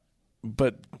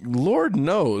 But Lord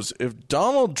knows if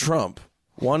Donald Trump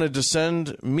wanted to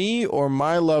send me or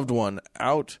my loved one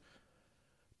out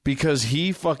because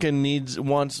he fucking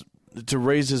wants to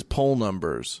raise his poll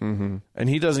numbers, and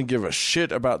he doesn't give a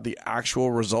shit about the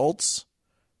actual results,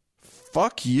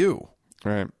 fuck you.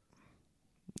 Right.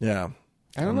 Yeah.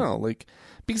 I don't know. Like,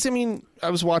 because, I mean, I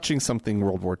was watching something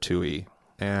World War II-y,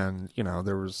 and,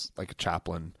 there was like a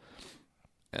chaplain,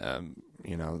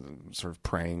 sort of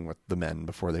praying with the men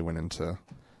before they went into,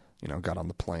 got on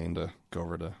the plane to go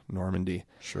over to Normandy.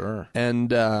 Sure.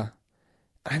 And I'm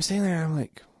sitting there, I'm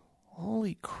like,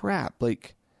 holy crap.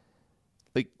 Like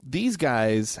these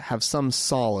guys have some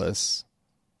solace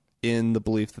in the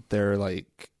belief that they're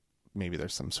like, maybe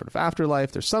there's some sort of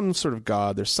afterlife, there's some sort of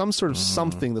God, there's some sort of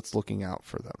something that's looking out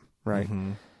for them, right?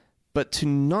 But to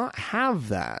not have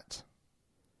that,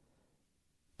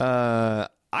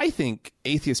 I think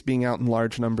atheists being out in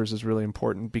large numbers is really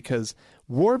important, because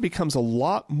war becomes a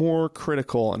lot more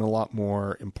critical and a lot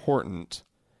more important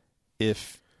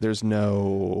if there's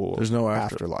no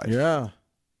afterlife. Yeah.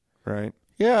 Right?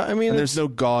 Yeah, I mean, and there's no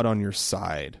God on your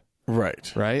side.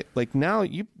 Right. Right? Like now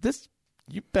you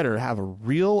better have a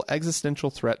real existential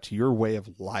threat to your way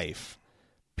of life,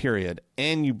 period,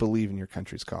 and you believe in your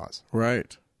country's cause.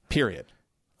 Right. Period.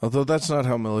 Although that's not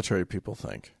how military people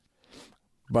think.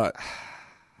 But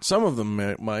some of them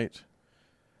might.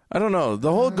 I don't know.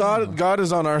 The whole God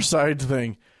is on our side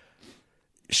thing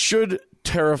should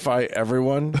terrify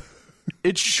everyone.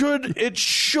 It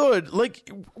should. Like,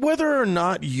 whether or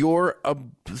not you're a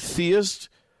theist,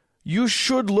 you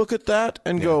should look at that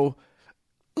and go,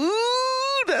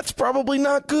 ooh, that's probably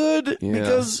not good. Yeah.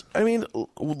 Because, I mean,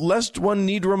 lest one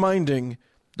need reminding,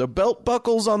 the belt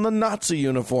buckles on the Nazi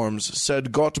uniforms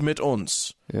said Gott mit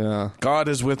uns. Yeah. God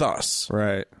is with us.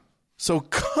 Right. So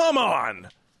come on.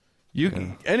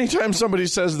 Anytime somebody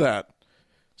says that,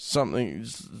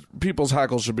 people's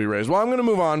hackles should be raised. Well, I'm going to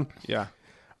move on. Yeah.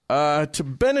 To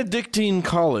Benedictine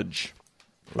College.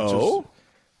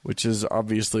 Which is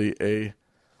obviously a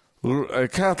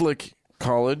Catholic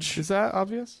college. Is that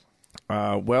obvious?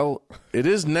 Well, it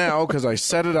is now because I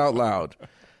said it out loud.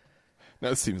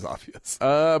 That seems obvious.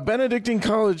 Benedictine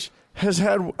College has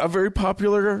had a very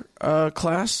popular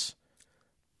class,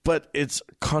 but it's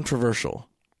controversial,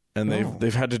 and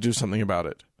they've had to do something about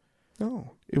it.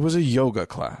 No. It was a yoga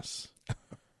class.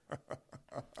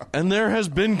 And there has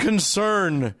been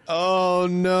concern. Oh,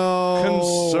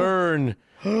 no. Concern.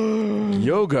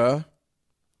 Yoga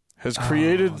has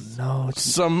created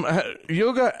some...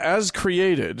 Yoga as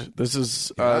created. This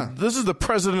is the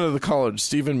president of the college,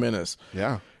 Stephen Minnis.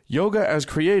 Yeah. Yoga as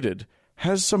created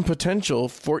has some potential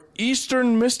for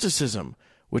Eastern mysticism,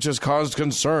 which has caused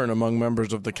concern among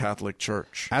members of the Catholic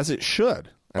Church. As it should,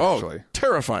 actually. Oh,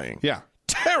 terrifying. Yeah.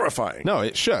 Terrifying. No,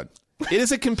 it should. It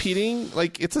is a competing,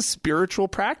 it's a spiritual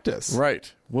practice.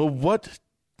 Right. Well, what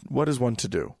is one to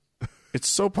do? It's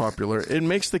so popular. It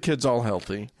makes the kids all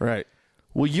healthy. Right.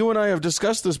 Well, you and I have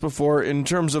discussed this before in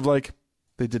terms of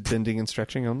they did bending and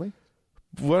stretching only?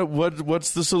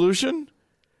 What's the solution?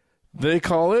 They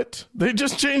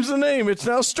just changed the name. It's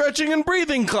now stretching and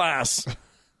breathing class.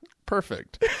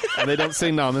 Perfect. And they don't say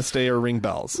namaste or ring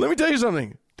bells. Let me tell you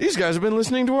something. These guys have been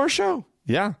listening to our show.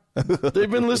 Yeah. They've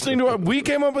been listening to we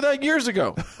came up with that years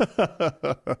ago.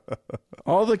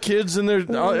 All the kids and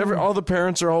all the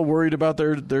parents are all worried about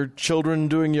their children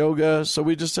doing yoga, so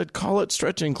we just said call it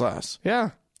stretching class. Yeah.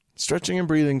 Stretching and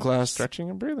breathing class. Stretching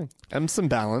and breathing. And some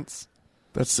balance.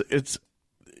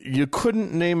 You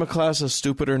couldn't name a class a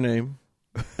stupider name,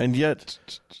 and yet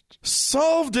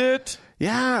solved it.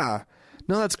 Yeah.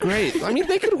 No, that's great. I mean,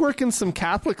 they could work in some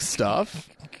Catholic stuff.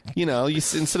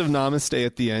 Instead of namaste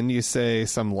at the end, you say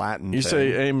some Latin. You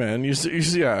say amen. You say,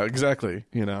 yeah, exactly.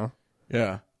 Yeah.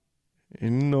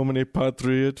 In nomine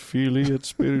Patri et Filii et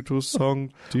Spiritus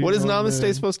Sancti. What is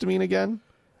namaste supposed to mean again?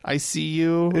 I see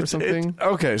you or something?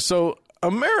 Okay, so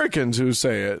Americans who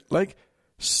say it, like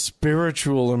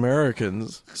spiritual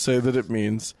Americans, say that it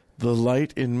means the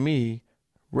light in me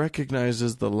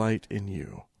recognizes the light in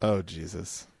you. Oh,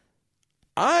 Jesus.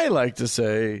 I like to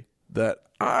say that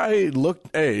I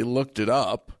looked it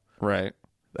up. Right.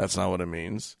 That's not what it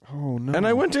means. Oh, no. And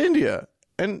I went to India.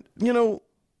 And,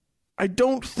 I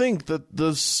don't think that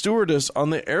the stewardess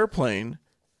on the airplane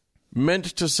meant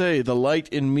to say the light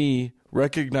in me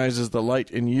recognizes the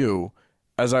light in you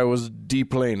as I was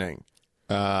deplaning.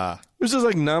 It was just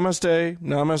like namaste,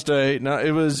 namaste. No,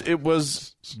 it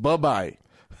was bye-bye.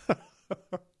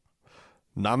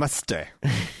 Namaste.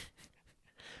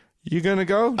 You gonna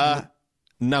go?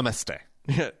 Namaste.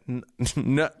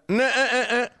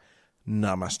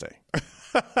 Namaste.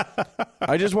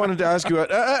 I just wanted to ask you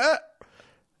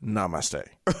namaste.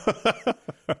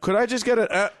 Could I just get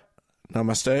a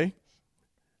namaste?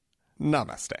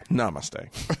 Namaste. Namaste.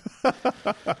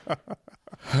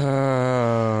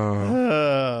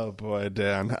 Oh, boy,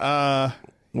 Dan.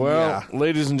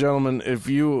 Ladies and gentlemen, if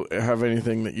you have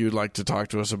anything that you'd like to talk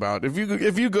to us about, if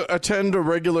you attend a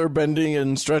regular bending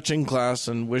and stretching class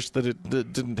and wish that it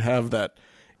didn't have that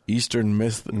Eastern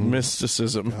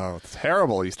mysticism. Oh,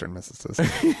 terrible Eastern mysticism.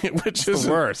 Which is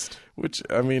the worst. Which,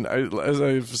 I mean, as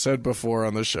I've said before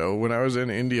on the show, when I was in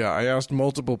India, I asked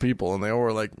multiple people, and they all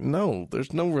were like, no,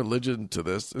 there's no religion to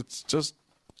this. It's just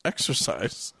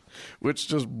exercise, which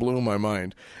just blew my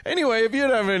mind. Anyway, if you'd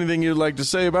have anything you'd like to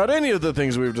say about any of the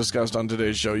things we've discussed on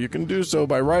today's show, you can do so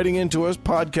by writing into us,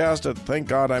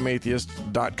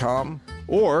 podcast@thankgodimatheist.com.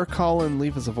 Or call and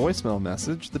leave us a voicemail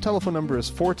message. The telephone number is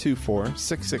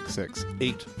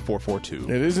 424-666-8442.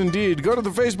 It is indeed. Go to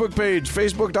the Facebook page,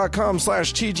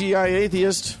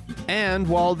 facebook.com/TGIAtheist. And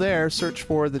while there, search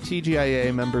for the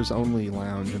TGIA Members Only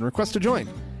Lounge and request to join.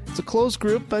 It's a closed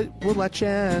group, but we'll let you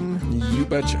in. You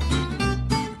betcha.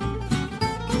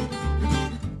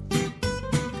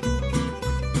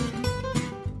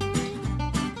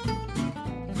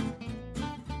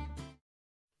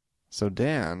 So,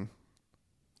 Dan.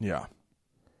 Yeah.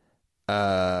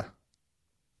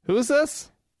 Who is this?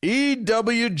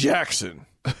 E.W. Jackson.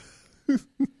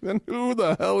 And who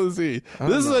the hell is he?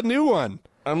 This is a new one.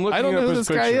 I don't know who this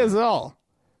guy is at all.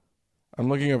 I'm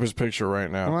looking up his picture right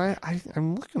now. Well,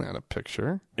 I'm looking at a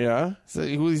picture. Yeah? So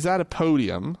he's at a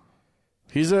podium.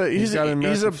 He's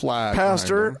a flag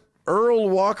pastor, Earl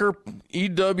Walker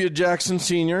E.W. Jackson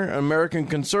Sr., American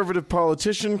conservative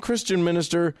politician, Christian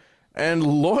minister, and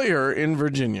lawyer in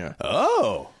Virginia.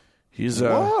 Oh. He's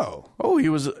Whoa. Oh, he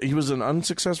was an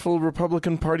unsuccessful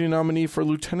Republican Party nominee for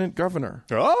lieutenant governor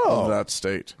of that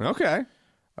state. Okay.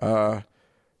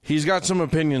 He's got some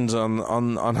opinions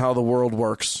on how the world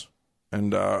works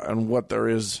and what there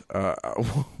is.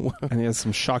 And he has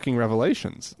some shocking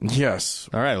revelations. Yes.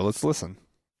 All right, well, let's listen.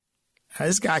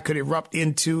 This guy could erupt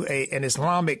into an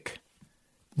Islamic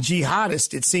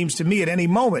jihadist, it seems to me, at any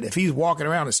moment if he's walking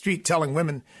around the street telling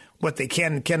women what they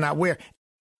can and cannot wear.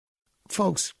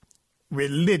 Folks,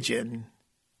 religion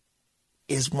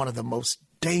is one of the most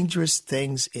dangerous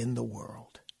things in the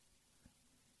world.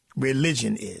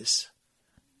 Religion is.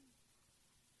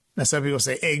 Now, some people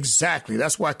say, exactly,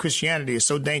 that's why Christianity is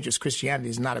so dangerous. Christianity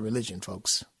is not a religion,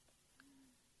 folks.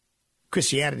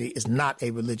 Christianity is not a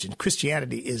religion.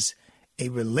 Christianity is a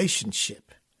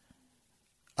relationship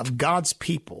of God's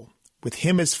people with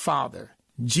Him as Father,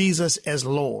 Jesus as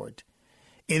Lord.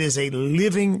 It is a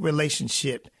living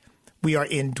relationship. We are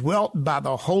indwelt by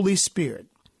the Holy Spirit.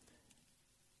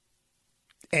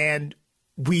 And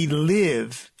we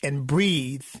live and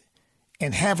breathe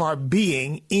and have our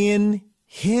being in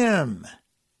Him.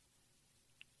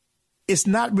 It's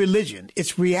not religion.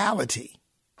 It's reality.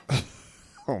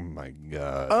 Oh, my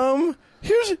God.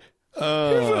 Here's what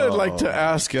I'd like to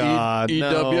ask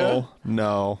EW.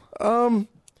 No.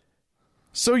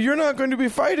 So you're not going to be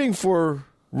fighting for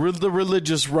the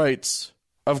religious rights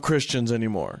of Christians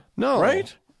anymore. No.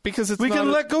 Right? Because we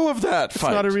can let go of that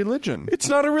fight. It's not a religion. It's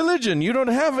not a religion. You don't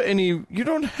have any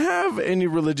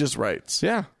religious rights.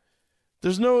 Yeah.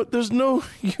 You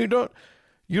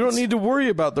don't need to worry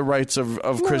about the rights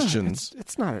of Christians.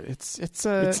 It's not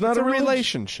a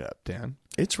relationship, Dan.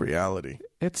 It's reality.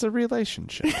 It's a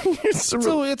relationship.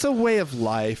 It's a way of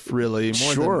life, really.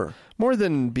 More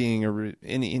than being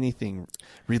anything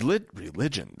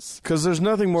religions. Because there's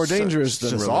nothing more dangerous than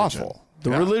just religion. awful.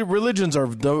 Religions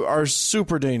are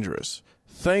super dangerous.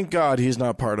 Thank God he's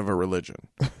not part of a religion.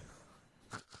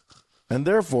 And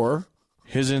therefore,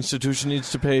 his institution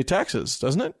needs to pay taxes,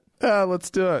 doesn't it? Let's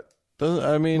do it.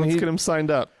 Let's get him signed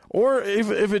up. Or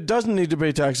if it doesn't need to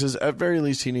pay taxes, at very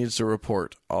least he needs to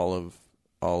report all of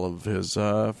his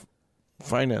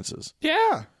finances.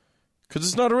 Yeah. Because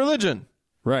it's not a religion.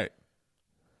 Right.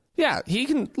 Yeah, he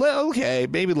can. Okay,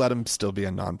 maybe let him still be a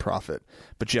nonprofit,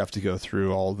 but you have to go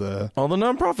through all the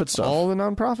nonprofit stuff, all the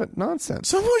nonprofit nonsense.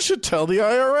 Someone should tell the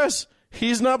IRS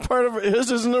he's not part of his.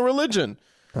 Isn't a religion.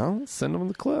 Well, send him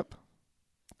the clip.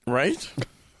 Right?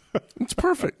 It's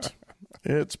perfect.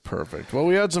 It's perfect. Well,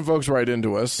 we had some folks write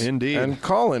into us, indeed, and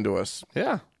call into us.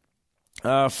 Yeah.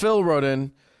 Phil wrote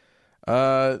in.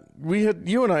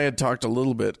 You and I had talked a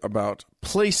little bit about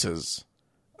places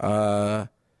that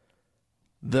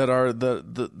are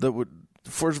that would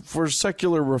for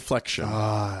secular reflection.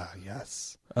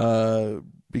 Yes.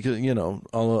 Because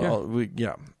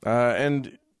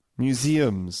and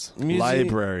museums,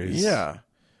 libraries. Yeah.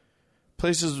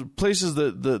 Places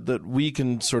that we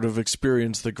can sort of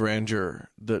experience the grandeur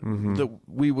that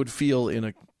we would feel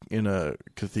in a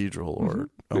cathedral or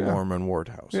a Mormon ward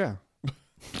house. Yeah.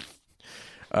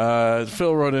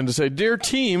 Phil wrote in to say, "Dear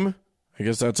team," I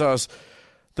guess that's us,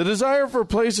 "the desire for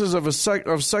places of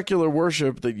secular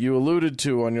worship that you alluded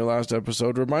to on your last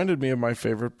episode reminded me of my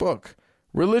favorite book,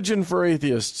 Religion for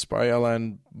Atheists by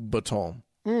Alain Botton.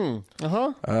 An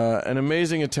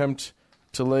amazing attempt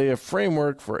to lay a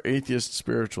framework for atheist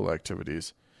spiritual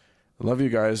activities. I love you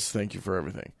guys. Thank you for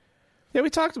everything." Yeah, we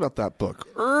talked about that book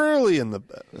early in the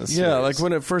series. Yeah, like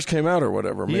when it first came out or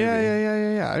whatever. Maybe.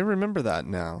 Yeah. I remember that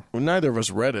now. Well, neither of us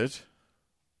read it.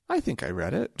 I think I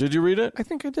read it. Did you read it? I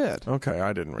think I did. Okay,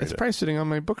 I didn't read it. It's probably sitting on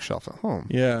my bookshelf at home.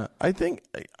 Yeah, I think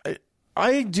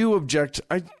I do object.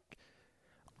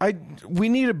 We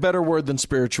need a better word than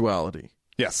spirituality.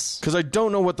 Yes. Because I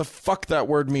don't know what the fuck that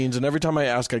word means, and every time I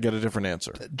ask, I get a different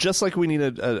answer. Just like we need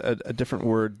a different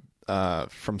word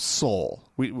from soul.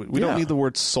 We don't need the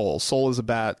word soul. Soul is a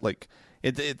bad, like,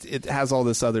 it has all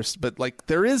this other, but like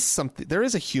there is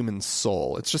a human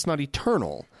soul. It's just not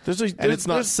eternal. And it's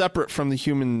not separate from the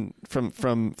human,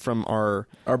 from our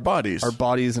bodies. Our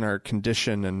bodies and our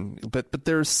condition, but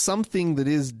there's something that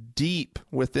is deep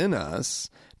within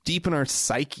us, deep in our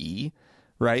psyche,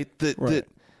 right? That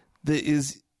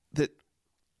is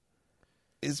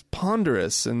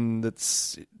ponderous, and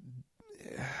that's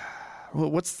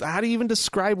how do you even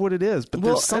describe what it is? But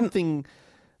there's something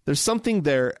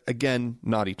there, again,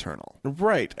 not eternal,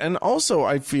 right? And also,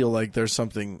 I feel like there's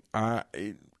something.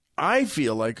 I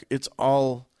feel like it's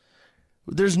all.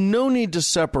 There's no need to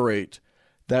separate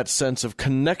that sense of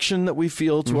connection that we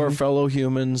feel to our fellow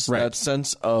humans, right. That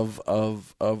sense of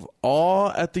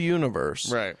awe at the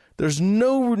universe. Right. There's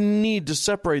no need to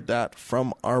separate that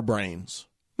from our brains.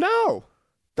 No.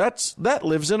 That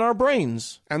lives in our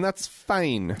brains, and that's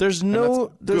fine. There's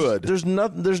no there's no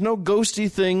ghosty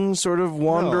thing sort of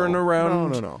wandering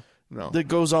around. No. That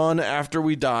goes on after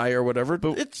we die or whatever.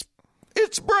 But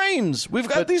it's brains. We've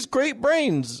got these great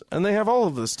brains, and they have all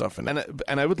of this stuff in it.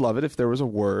 And I would love it if there was a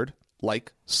word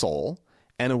like soul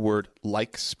and a word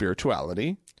like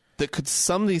spirituality that could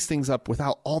sum these things up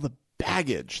without all the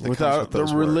baggage that without comes with those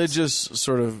the words. Religious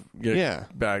sort of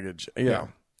baggage. Yeah.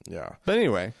 But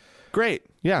anyway, great.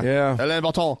 Yeah. Alain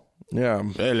Botton. Yeah.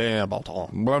 Alain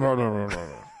Botton. Blah, blah, blah, blah,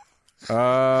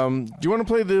 blah. Do you want to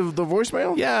play the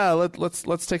voicemail? Yeah,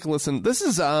 let's take a listen. This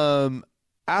is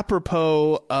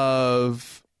apropos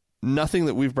of nothing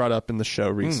that we've brought up in the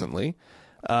show recently.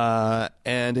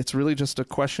 And it's really just a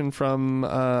question from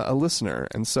a listener.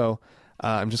 And so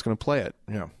I'm just going to play it.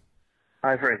 Yeah.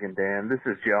 Hi, Frank and Dan. This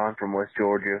is John from West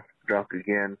Georgia, drunk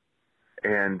again.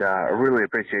 And I really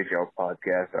appreciate y'all's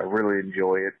podcast. I really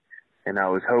enjoy it. And I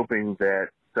was hoping that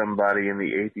somebody in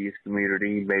the atheist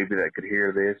community, maybe that could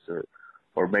hear this,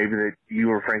 or maybe that you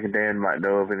or Frank and Dan might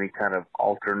know of any kind of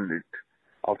alternative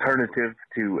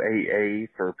to AA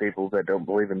for people that don't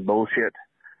believe in bullshit.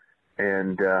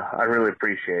 And I really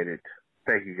appreciate it.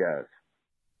 Thank you, guys.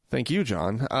 Thank you,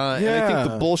 John. And I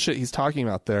think the bullshit he's talking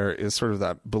about there is sort of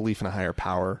that belief in a higher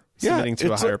power. Submitting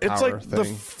to a higher power it's like thing. the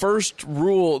first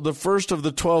rule, the first of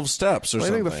the 12 steps or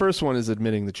something. I think the first one is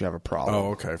admitting that you have a problem. Oh,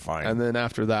 okay, fine. And then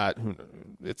after that,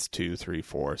 it's 2, 3,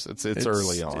 4. It's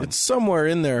early on. It's somewhere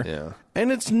in there. Yeah.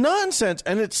 And it's nonsense,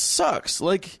 and it sucks.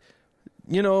 Like,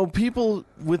 people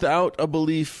without a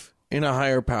belief in a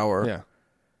higher power. Yeah.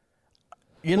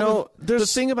 There's the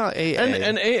thing about AA.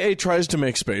 And AA tries to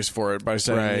make space for it by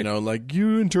saying, right.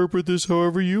 you interpret this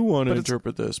however you want to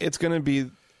interpret this. It's going to be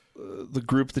the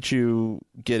group that you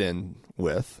get in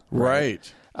with.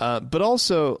 Right. But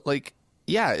also,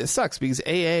 it sucks because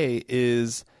AA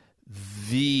is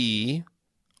the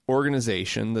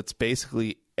organization that's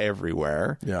basically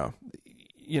everywhere. Yeah.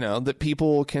 That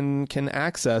people can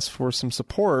access for some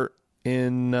support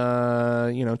in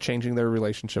changing their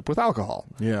relationship with alcohol.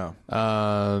 Yeah.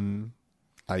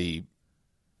 I.e.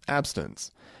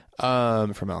 abstinence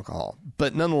from alcohol.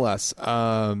 But nonetheless,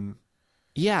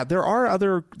 there are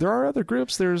other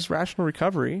groups. There's Rational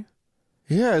Recovery.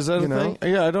 Yeah, is that a thing?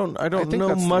 Yeah, I don't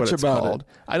know much about it.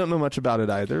 I don't know much about it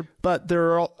either. But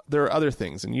there are other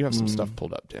things, and you have some stuff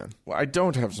pulled up, Dan. Well, I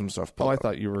don't have some stuff pulled up. I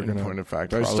thought you were going to. Point of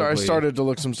fact, I started to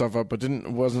look some stuff up, but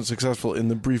wasn't successful in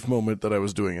the brief moment that I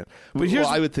was doing it. But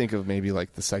I would think of maybe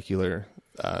like the secular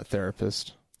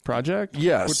therapist. Project.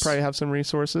 Yes. Would probably have some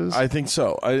resources. I think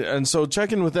so. And so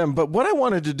check in with them. But what I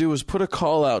wanted to do was put a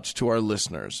call out to our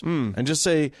listeners and just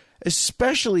say,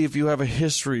 especially if you have a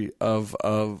history of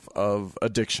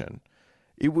addiction,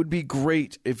 it would be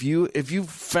great if you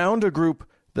found a group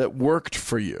that worked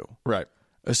for you. Right.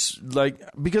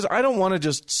 Because I don't want to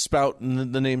just spout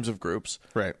the names of groups.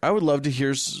 Right. I would love to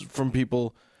hear from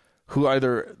people who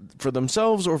either for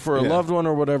themselves or for a loved one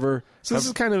or whatever. So this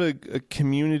is kind of a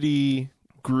community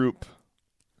group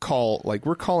call. Like,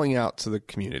 we're calling out to the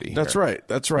community. That's right.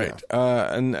 That's right.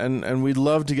 Yeah. And we'd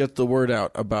love to get the word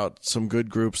out about some good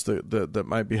groups that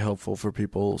might be helpful for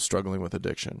people struggling with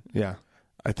addiction. Yeah.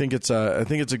 I think it's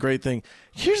a great thing.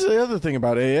 Here's the other thing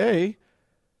about AA.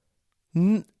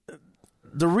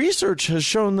 The research has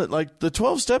shown that, like, the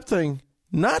 12-step thing,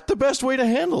 not the best way to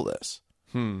handle this.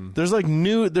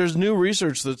 There's new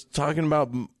research that's talking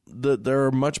about that there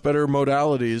are much better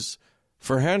modalities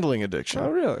for handling addiction.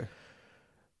 Oh, really?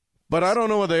 But I don't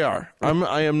know what they are.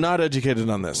 I am not educated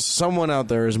on this. Someone out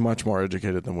there is much more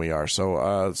educated than we are.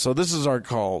 So this is our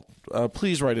call.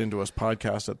 Please write into us,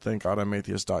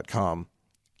 podcast@thankod'imatheist.com,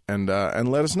 and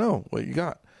let us know what you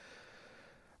got.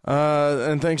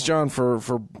 And thanks, John, for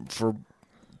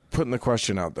putting the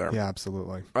question out there. Yeah,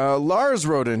 absolutely. Lars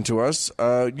wrote into us.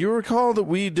 You recall that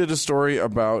we did a story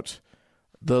about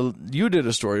the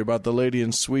lady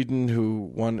in Sweden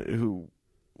who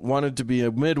wanted to be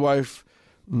a midwife,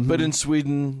 but in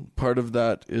Sweden, part of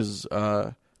that is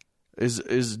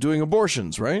doing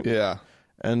abortions, right? Yeah.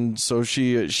 And so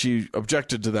she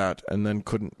objected to that and then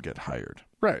couldn't get hired.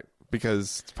 Right.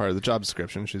 Because it's part of the job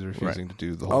description. She's refusing to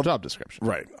do the whole job description.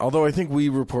 Right. Although I think we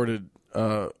reported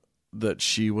that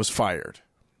she was fired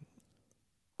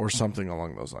or something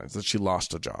along those lines, that she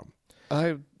lost a job.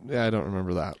 I don't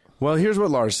remember that. Well, here's what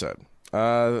Lars said.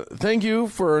 Thank you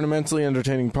for an immensely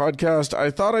entertaining podcast. I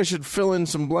thought I should fill in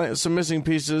some missing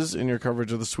pieces in your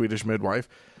coverage of the Swedish midwife.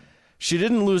 She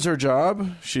didn't lose her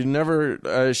job. She never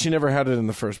had it in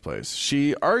the first place.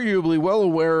 She arguably well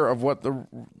aware of what the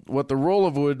role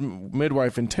of a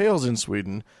midwife entails in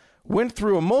Sweden, went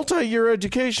through a multi-year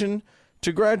education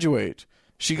to graduate.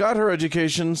 She got her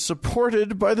education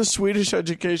supported by the Swedish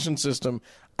education system,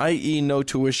 i.e. no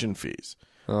tuition fees.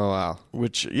 Oh, wow.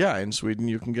 Which, in Sweden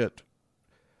you can get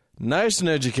nice and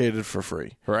educated for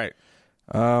free. Right.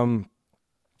 And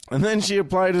then she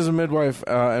applied as a midwife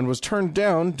and was turned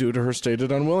down due to her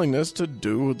stated unwillingness to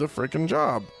do the frickin'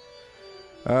 job.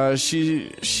 This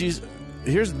is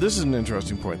an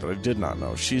interesting point that I did not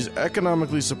know. She's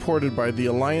economically supported by the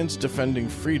Alliance Defending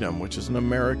Freedom, which is an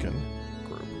American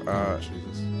group,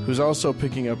 who's also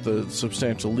picking up the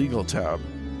substantial legal tab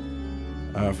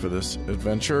for this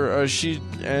adventure.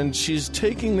 She's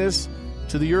taking this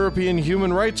to the European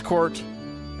Human Rights Court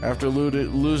after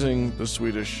losing the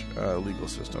Swedish legal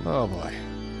system. Oh, boy.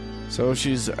 So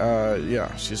she's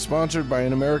sponsored by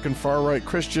an American far-right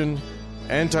Christian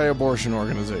anti-abortion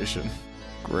organization.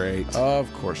 Great.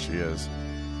 Of course she is.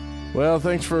 Well,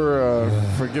 thanks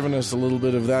for giving us a little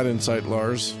bit of that insight,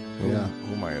 Lars.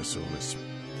 Whom I assume is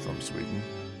from Sweden.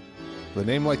 The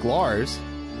name like Lars.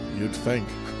 You'd think.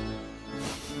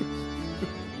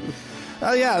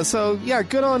 Oh, yeah. So,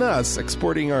 good on us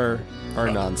exporting our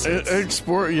nonsense.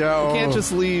 We can't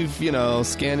just leave,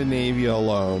 Scandinavia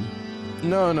alone.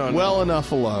 No. Well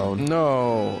enough alone.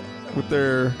 No. With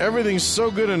their... Everything's so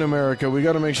good in America, we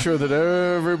got to make sure that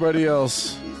everybody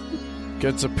else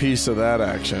gets a piece of that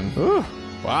action. Ooh.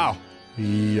 Wow.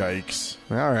 Yikes.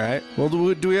 All right. Well,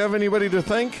 do we have anybody to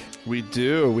thank? We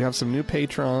do. We have some new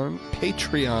Patreon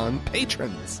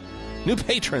patrons. New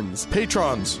patrons.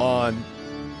 Patrons. On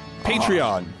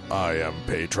Patreon. I am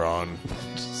Patron.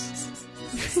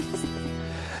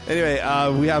 Anyway,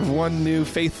 we have one new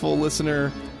faithful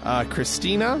listener,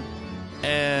 Christina,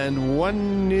 and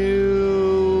one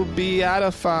new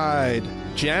beatified,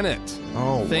 Janet.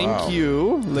 Oh, Thank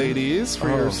you, ladies, for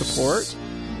your support.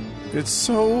 It's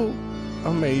so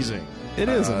amazing. It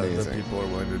is amazing. That people are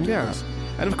willing to do this.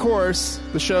 And of course,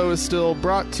 the show is still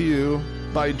brought to you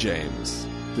by James.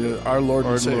 Our Lord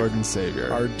and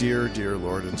Savior. Our dear, dear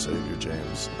Lord and Savior,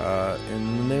 James.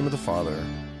 In the name of the Father,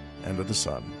 and of the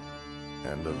Son,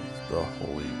 and of the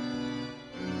Holy...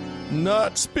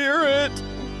 Not Spirit!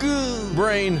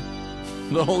 Brain.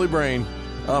 The Holy Brain.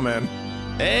 Amen.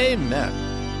 Amen.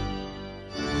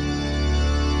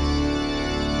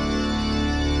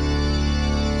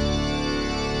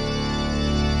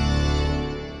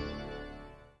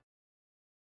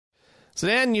 So,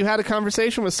 Dan, you had a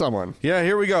conversation with someone. Yeah,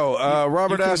 here we go.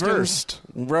 Robert Askins. Conversed.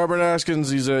 Robert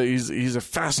Askins. He's a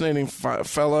fascinating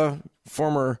fella.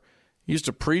 Former He used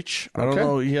to preach. I don't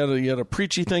know. He had a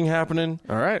preachy thing happening.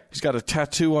 All right. He's got a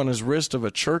tattoo on his wrist of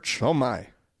a church. Oh my.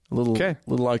 A little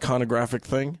iconographic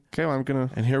thing. Okay, well,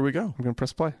 and here we go. I'm gonna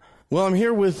press play. Well, I'm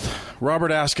here with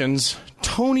Robert Askins,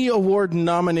 Tony Award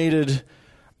nominated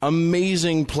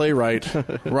amazing playwright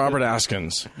Robert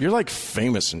Askins. You're like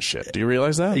famous and shit. Do you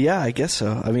realize that? Yeah, I guess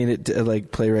so. I mean,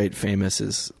 like playwright famous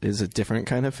is a different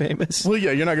kind of famous. Well, yeah,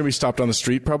 you're not going to be stopped on the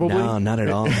street, probably. No, not at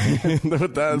all.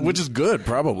 Which is good,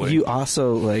 probably. You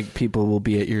also like people will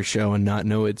be at your show and not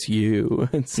know it's you,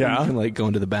 and so you can like go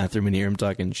into the bathroom and hear him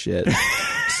talking shit.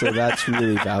 So that's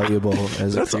really valuable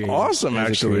as that's a awesome. as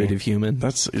actually, a creative human.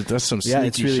 That's some sneaky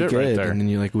it's really shit good. right there. And then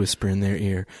you like whisper in their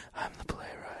ear, "I'm the playwright.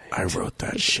 I wrote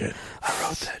that shit.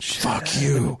 Fuck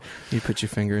you." You put your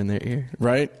finger in their ear.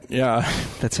 Right? Yeah.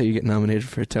 That's how you get nominated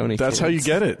for a Tony. That's how you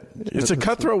get it. It's a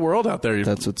cutthroat world out there.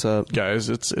 That's what's up, guys.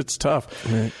 It's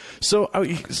tough. Right. So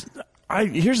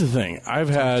here's the thing. I've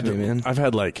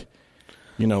had like,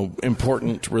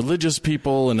 important religious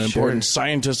people and important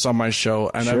scientists on my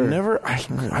show, and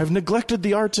I've neglected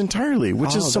the arts entirely,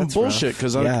 which is some bullshit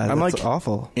because I'm like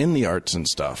awful in the arts and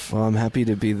stuff. Well, I'm happy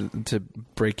to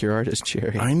break your artist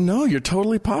cherry. I know you're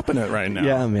totally popping it right now.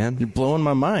 Yeah, man, you're blowing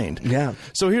my mind. Yeah.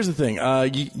 So here's the thing.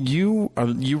 You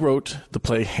wrote the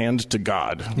play Hand to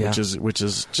God, which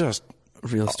is just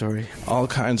real story. All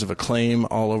kinds of acclaim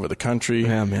all over the country.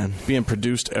 Yeah, man. Being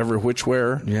produced every which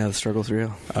where. Yeah, the struggle's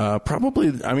real.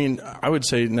 Probably, I mean, I would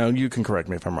say, now you can correct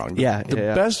me if I'm wrong.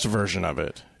 The best version of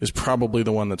it is probably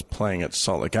the one that's playing at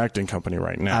Salt Lake Acting Company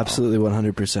right now. Absolutely,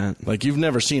 100%. Like, you've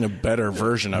never seen a better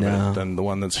version of it than the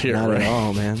one that's here, Not right? at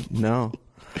all, man. No.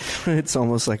 It's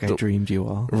almost like I dreamed you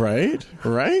all. Right?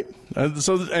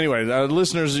 So anyway,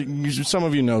 listeners, some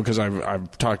of you know because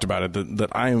I've talked about it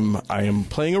that I am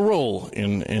playing a role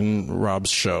in Rob's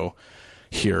show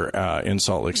here in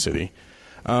Salt Lake City.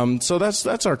 So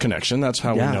that's our connection. That's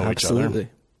how we know absolutely.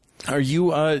 each other.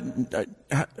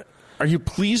 Are you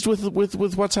pleased with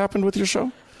what's happened with your show?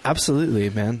 Absolutely,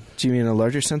 man. Do you mean a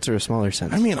larger sense or a smaller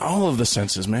sense? I mean all of the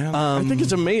senses, man. I think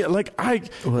it's amazing. Like I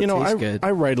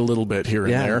write a little bit here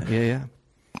and there. Yeah.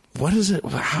 What is it?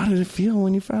 How did it feel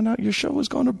when you found out your show was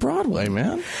going to Broadway,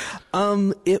 man?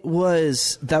 That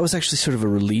was actually sort of a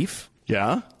relief.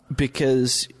 Yeah.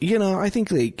 Because I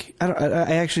think like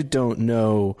I actually don't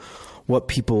know what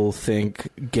people think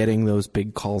getting those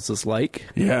big calls is like.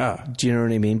 Yeah. Do you know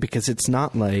what I mean? Because it's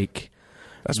not like.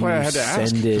 That's why I had to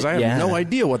ask, because I have no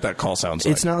idea what that call sounds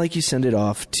like. It's not like you send it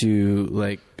off to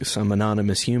like some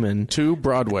anonymous human. To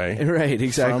Broadway. Right,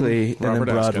 exactly. And then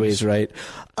Broadway's right.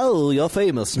 Oh, you're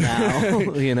famous now.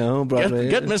 Broadway.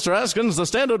 Get Mr. Askins the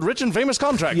standard rich and famous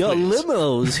contract, Your please.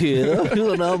 limo's here.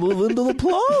 You'll now move into the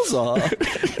plaza.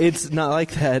 It's not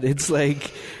like that. It's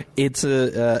like, it's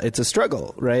a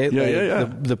struggle, right? Yeah.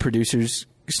 The producers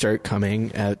start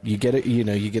coming you get it,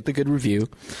 you get the good review.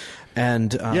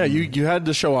 And you had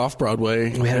the show off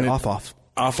Broadway. We had it off.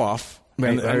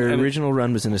 Right. Our original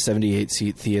run was in a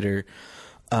 78-seat theater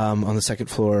on the second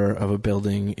floor of a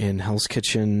building in Hell's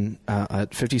Kitchen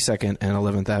at 52nd and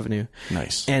 11th Avenue.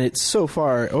 Nice. And it's so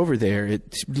far over there,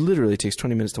 it literally takes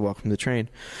 20 minutes to walk from the train.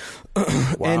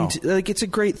 Wow. And it's a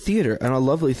great theater and a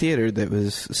lovely theater that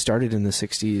was started in the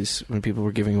 60s when people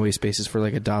were giving away spaces for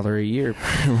like $1 a year.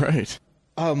 Right.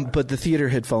 But the theater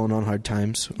had fallen on hard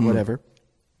times, whatever.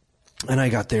 And I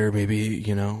got there maybe,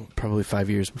 probably 5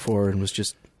 years before and was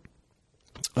just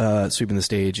sweeping the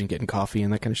stage and getting coffee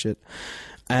and that kind of shit.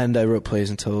 And I wrote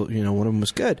plays until, one of them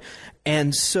was good.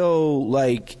 And so,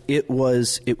 like, it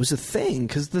was a thing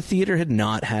because the theater had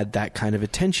not had that kind of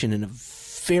attention in a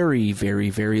very, very,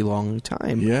 very long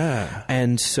time. Yeah.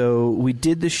 And so we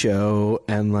did the show,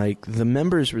 and like the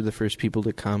members were the first people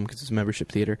to come because it's a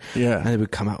membership theater. Yeah. And they would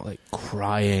come out like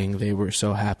crying. They were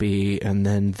so happy. And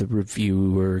then the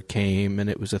reviewer came,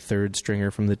 and it was a third stringer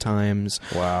from the Times.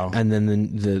 Wow. And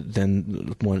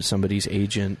then somebody's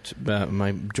agent,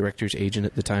 my director's agent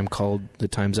at the time, called the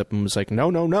Times up and was like,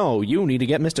 no, you need to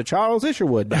get Mr. Charles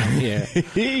Isherwood down here.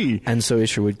 And so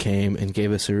Isherwood came and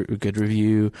gave us a good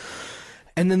review.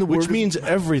 And then which means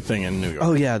everything in New York.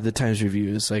 Oh yeah, the Times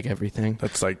Review is like everything.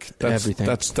 That's everything.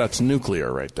 That's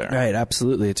nuclear right there. Right,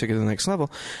 absolutely. It took it to the next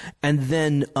level. And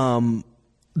then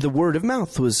the word of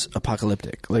mouth was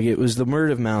apocalyptic. Like it was the word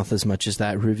of mouth as much as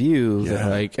that review.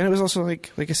 Yeah. And it was also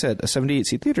like I said, a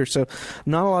 78-seat theater, so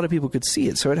not a lot of people could see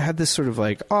it. So it had this sort of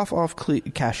like off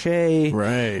cachet.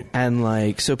 Right. And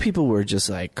like so people were just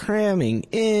like cramming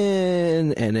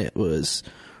in, and it was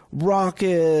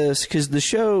raucous because the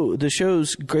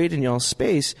show's great in y'all's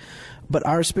space, but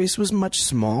our space was much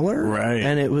smaller, right?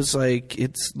 And it was like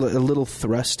it's a little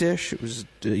thrustish. It was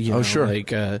sure,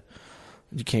 like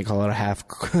you can't call it a half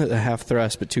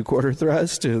thrust, but 2/4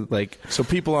 thrust. Like, so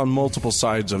people on multiple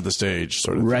sides of the stage,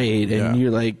 sort of right, thing. and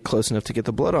you're like close enough to get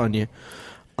the blood on you.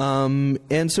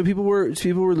 And so people were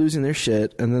losing their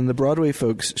shit, and then the Broadway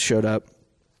folks showed up,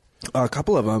 a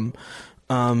couple of them,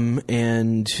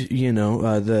 and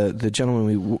the gentleman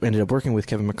we ended up working with,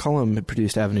 Kevin McCullum, had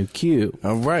produced Avenue Q.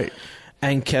 Oh, right.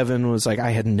 And Kevin was like,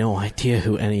 I had no idea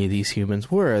who any of these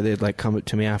humans were. They'd like come up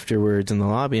to me afterwards in the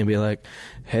lobby and be like,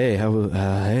 "Hey,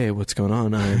 hey, what's going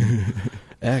on? I'm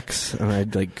X," and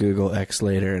I'd like Google X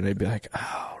later, and they'd be like,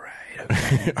 "Oh, right,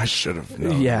 okay." I should have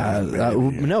known. Yeah,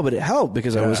 no, but it helped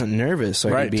because I wasn't nervous,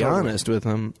 so I could be honest with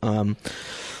him.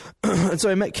 And so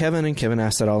I met Kevin, and Kevin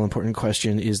asked that all-important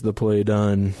question, is the play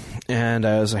done? And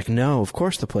I was like, no, of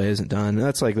course the play isn't done. And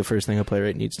that's like the first thing a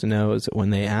playwright needs to know, is that when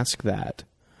they ask that,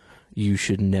 you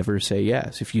should never say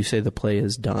yes. If you say the play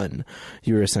is done,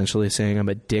 you're essentially saying I'm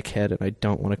a dickhead and I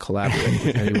don't want to collaborate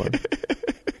with anyone.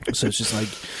 So it's just like,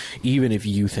 even if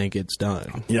you think it's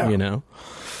done, you know?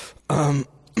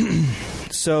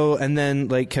 So, and then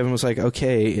like Kevin was like,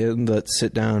 okay, let's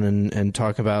sit down and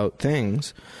talk about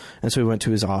things. And so we went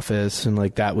to his office, and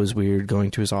like that was weird, going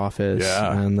to his office.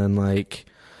 Yeah. And then like,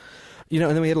 and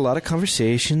then we had a lot of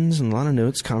conversations and a lot of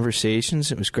notes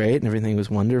conversations. It was great and everything was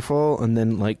wonderful. And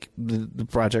then like the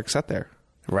project sat there.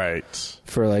 Right.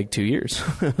 For like 2 years.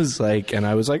 It was like, and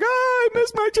I was like, I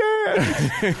missed my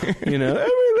chance.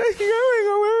 Everything's going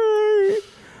away.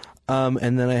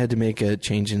 And then I had to make a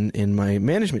change in my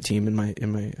management team, in my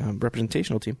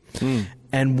representational team.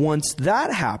 And once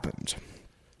that happened,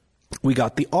 we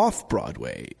got the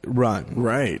off-Broadway run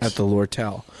at the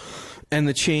Lortel. And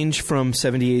the change from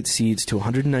 78 seats to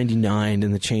 199,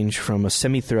 and the change from a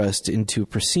semi-thrust into a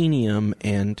proscenium,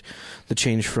 and the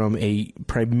change from a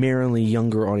primarily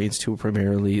younger audience to a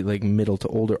primarily like middle to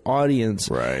older audience.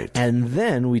 Right. And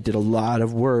then we did a lot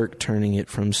of work turning it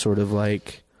from sort of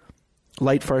like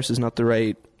light farce is not the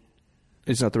right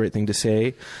thing to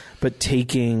say, but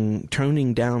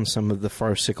toning down some of the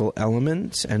farcical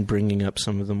elements and bringing up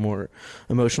some of the more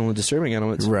emotional and disturbing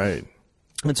elements. Right.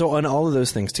 And so on all of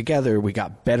those things together, we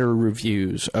got better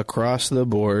reviews across the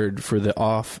board for the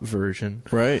off version.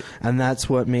 Right. And that's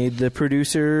what made the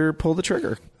producer pull the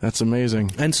trigger. That's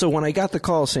amazing. And so when I got the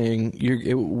call saying,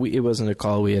 it wasn't a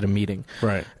call, we had a meeting.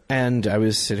 Right. And I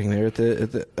was sitting there at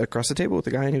the across the table with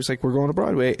the guy, and he was like, we're going to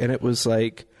Broadway. And it was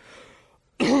like,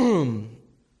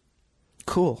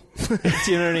 cool. Do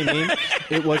you know what I mean?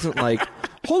 It wasn't like,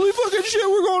 holy fucking shit,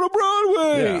 we're going to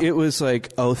Broadway. Yeah. It was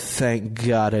like, oh, thank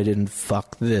God I didn't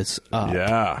fuck this up.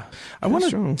 Yeah. I want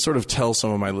to sort of tell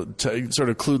some of sort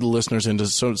of clue the listeners into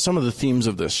some of the themes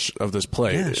of this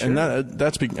play. Yeah, sure. And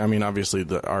that's, obviously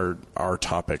our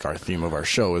topic, our theme of our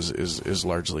show is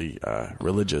largely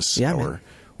religious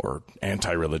or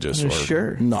anti-religious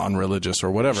or non-religious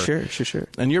or whatever. Sure.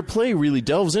 And your play really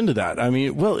delves into that. I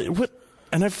mean,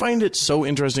 and I find it so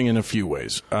interesting in a few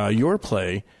ways. Your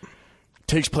play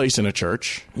takes place in a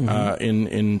church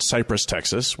in Cypress,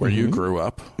 Texas, where you grew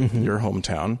up, your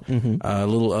hometown.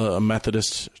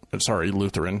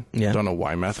 Lutheran. Yeah. Don't know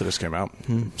why Methodist came out.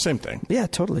 Same thing. Yeah,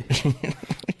 totally.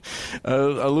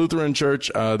 A Lutheran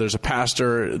church. There's a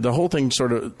pastor. The whole thing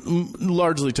sort of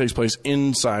largely takes place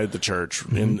inside the church,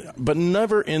 but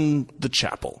never in the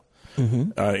chapel.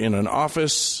 In an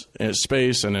office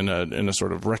space and in a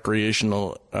sort of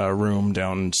recreational room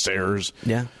downstairs.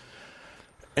 Yeah.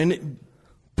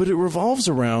 But it revolves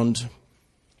around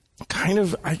kind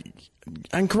of,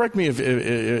 and correct me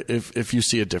if you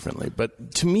see it differently,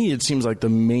 but to me it seems like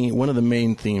one of the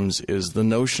main themes is the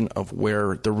notion of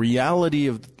where the reality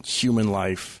of human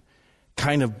life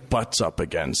kind of butts up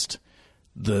against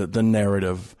the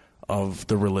narrative of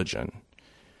the religion.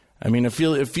 I mean, it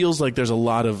feels like there's a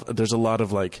lot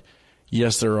of like,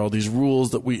 yes, there are all these rules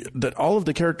that all of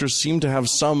the characters seem to have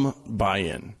some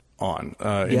buy-in on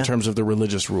in terms of the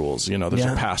religious rules. There's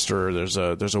a pastor,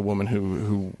 there's a woman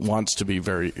who wants to be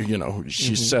very,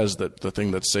 she says that the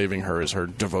thing that's saving her is her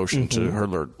devotion to her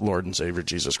Lord and Savior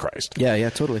Jesus Christ. Yeah,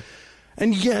 totally.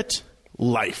 And yet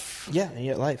life. Yeah, and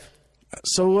yet life.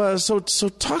 So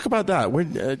talk about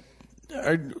that.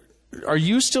 Are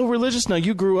you still religious now?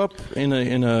 You grew up in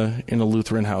a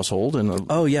Lutheran household,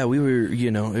 oh yeah, we were.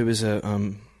 It was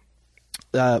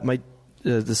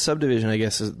the subdivision, I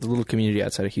guess, is the little community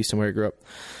outside of Houston where I grew up,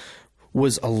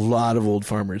 was a lot of old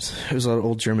farmers. It was a lot of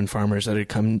old German farmers that had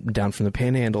come down from the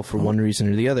Panhandle for one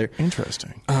reason or the other.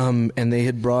 Interesting. And they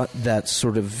had brought that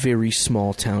sort of very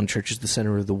small town, church is the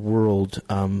center of the world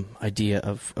idea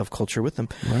of culture with them.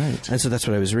 Right. And so that's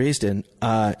what I was raised in.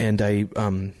 And I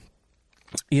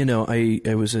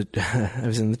was I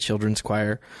was in the children's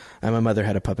choir. My mother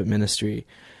had a puppet ministry.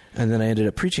 And then I ended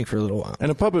up preaching for a little while.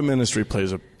 And a puppet ministry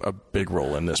plays a big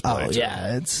role in this play. Oh,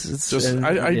 yeah. It's just,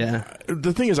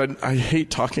 the thing is, I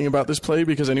hate talking about this play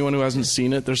because anyone who hasn't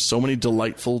seen it, there's so many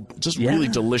delightful, just really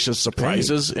delicious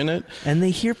surprises in it. And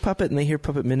they hear puppet and they hear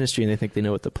puppet ministry and they think they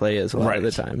know what the play is a lot of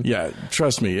the time. Yeah,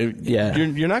 trust me.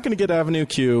 You're not going to get Avenue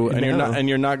Q, and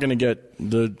you're not going to get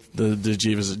the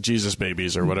Jesus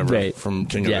babies or whatever from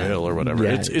King of the Hill or whatever.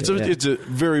 Yeah, it's a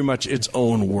very much its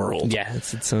own world. Yeah,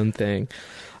 it's its own thing.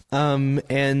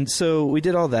 And so we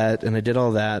did all that, and I did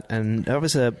all that, and I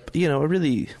was I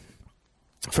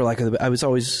was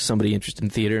always somebody interested in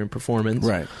theater and performance,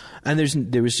 right? And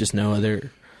there was just no other.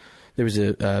 There was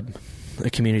a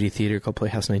community theater called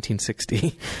Playhouse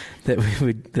 1960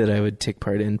 that I would take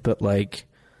part in, but like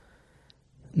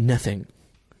nothing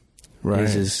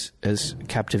is as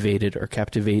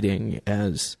captivating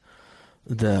as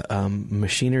the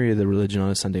machinery of the religion on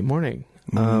a Sunday morning.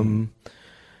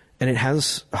 And it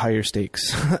has higher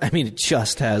stakes. I mean, it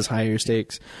just has higher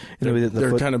stakes in the way that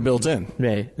they're kind of built in,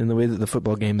 right? In the way that the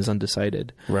football game is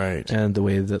undecided, right? And the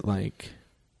way that like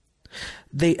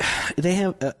they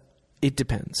have it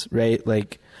depends, right?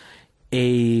 Like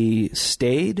a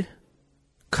staid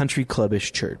country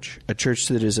clubbish church, a church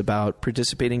that is about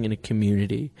participating in a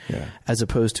community, as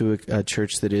opposed to a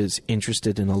church that is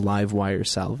interested in a live wire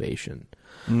salvation.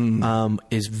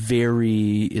 Is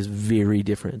very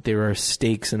different. There are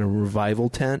stakes in a revival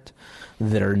tent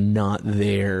that are not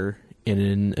there in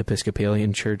an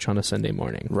Episcopalian church on a Sunday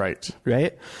morning. Right.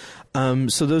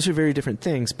 So those are very different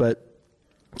things. But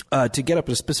to get up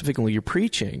to specifically your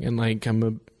preaching, and like I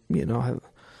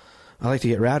like to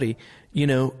get rowdy.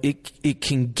 It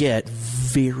can get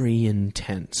very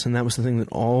intense, and that was the thing that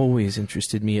always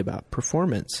interested me about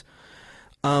performance.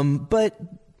 But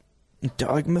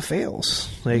dogma fails.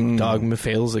 Dogma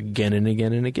fails again and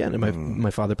again and again. And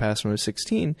my father passed when I was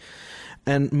 16.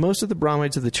 And most of the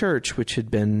Brahmites of the church, which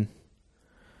had been,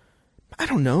 I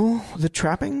don't know, the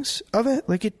trappings of it,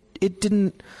 like it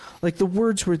didn't, like the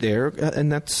words were there,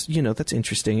 and that's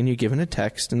interesting, and you're given a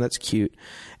text, and that's cute,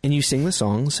 and you sing the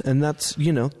songs, and that's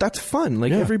fun.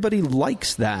 Everybody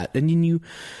likes that. And then you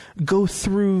go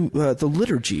through the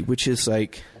liturgy, which is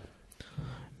like,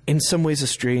 in some ways, a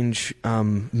strange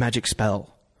magic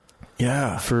spell,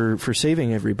 for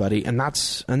saving everybody, and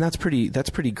that's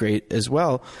pretty great as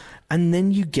well. And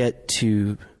then you get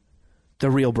to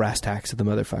the real brass tacks of the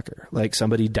motherfucker, like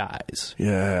somebody dies,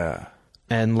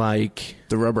 and like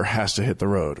the rubber has to hit the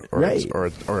road, or it's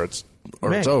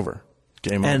over,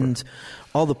 game over. And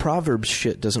all the Proverbs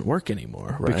shit doesn't work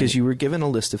anymore because you were given a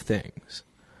list of things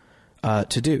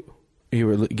to do. You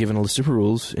were given a list of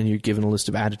rules, and you're given a list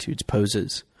of attitudes,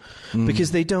 poses.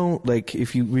 Because they don't, like,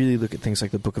 if you really look at things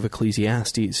like the book of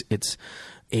Ecclesiastes, it's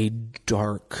a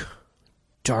dark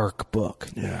book.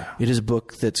 Yeah. It is a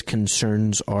book that's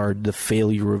concerns are the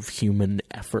failure of human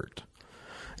effort.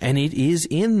 And it is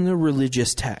in the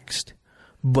religious text,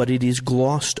 but it is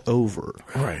glossed over.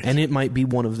 Right. And it might be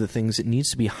one of the things that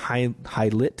needs to be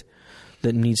highlit,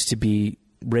 that needs to be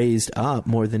raised up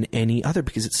more than any other,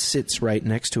 because it sits right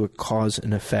next to a cause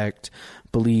and effect,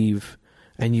 believe,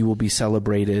 and you will be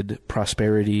celebrated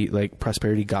prosperity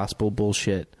gospel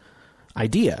bullshit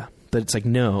idea. But it's like,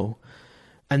 no.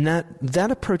 And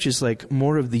that approach is like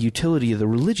more of the utility of the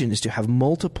religion is to have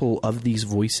multiple of these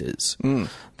voices.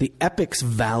 The epic's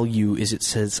value is it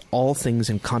says all things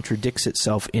and contradicts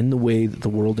itself in the way that the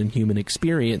world and human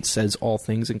experience says all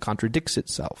things and contradicts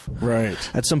itself. Right.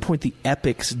 At some point, the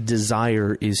epic's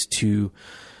desire is to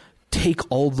take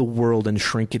all the world and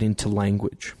shrink it into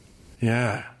language.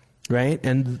 Yeah. Right?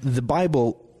 And the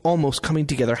Bible almost coming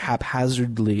together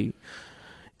haphazardly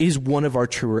is one of our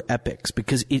truer epics,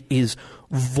 because it is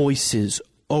voices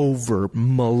over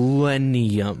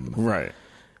millennium. Right.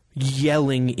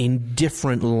 Yelling in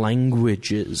different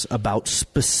languages about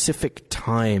specific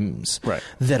times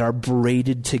that are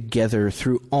braided together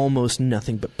through almost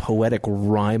nothing but poetic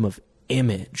rhyme of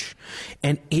image.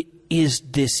 And it is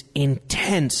this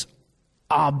intense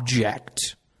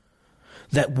object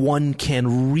that one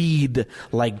can read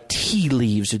like tea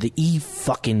leaves or the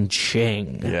fucking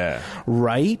Ching. Yeah.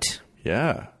 Right?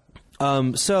 Yeah.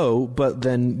 But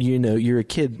then, you're a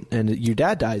kid and your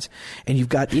dad dies, and you've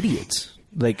got idiots,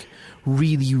 like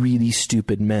really, really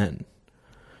stupid men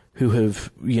who have,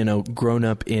 grown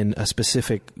up in a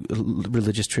specific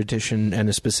religious tradition and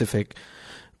a specific,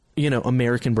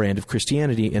 American brand of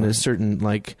Christianity and a certain,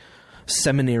 like,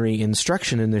 seminary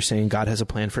instruction, and they're saying God has a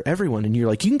plan for everyone, and you're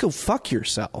like, you can go fuck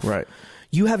yourself. Right.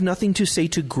 You have nothing to say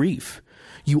to grief.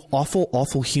 You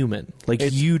awful human. Like,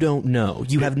 you don't know.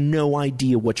 You have no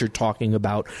idea what you're talking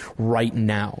about right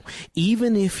now.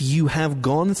 Even if you have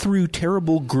gone through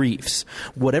terrible griefs,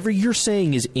 whatever you're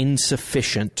saying is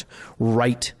insufficient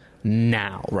right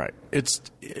now. Right. It's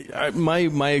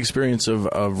my experience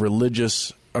of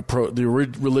religious approach. The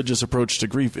religious approach to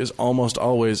grief is almost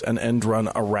always an end run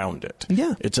around it.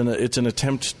 Yeah. It's an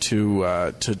attempt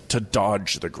to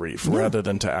dodge the grief rather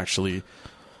than to actually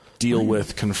deal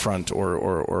with, confront,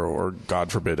 or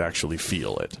God forbid, actually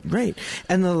feel it. Right.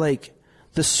 And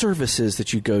the services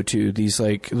that you go to, these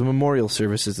the memorial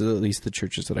services, at least the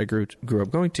churches that I grew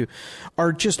up going to,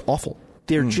 are just awful.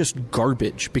 They're just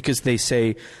garbage because they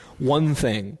say one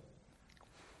thing.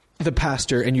 The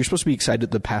pastor, and you're supposed to be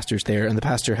excited the pastor's there, and the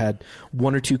pastor had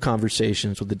one or two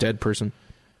conversations with the dead person,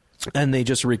 and they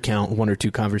just recount one or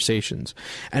two conversations.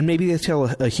 And maybe they tell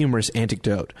a humorous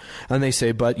anecdote, and they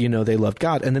say, but, they loved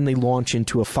God, and then they launch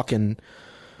into a fucking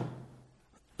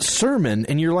sermon,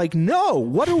 and you're like, no,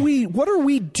 what are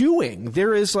we doing?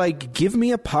 There is give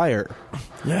me a pyre.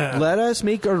 Yeah. Let us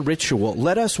make a ritual.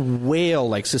 Let us wail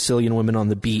like Sicilian women on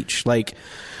the beach.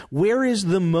 Where is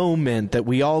the moment that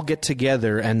we all get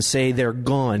together and say they're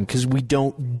gone? Because we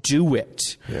don't do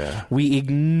it. Yeah. We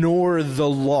ignore the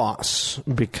loss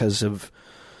because of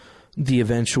the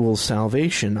eventual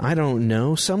salvation. I don't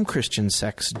know. Some Christian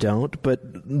sects don't, but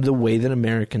the way that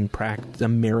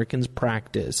Americans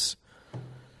practice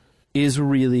is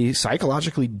really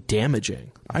psychologically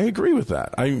damaging. I agree with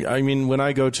that. I mean, when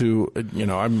I go to,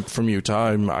 I'm from Utah.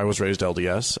 I was raised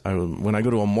LDS. When I go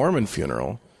to a Mormon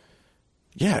funeral,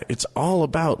 yeah, it's all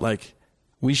about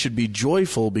we should be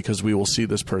joyful because we will see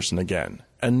this person again.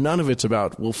 And none of it's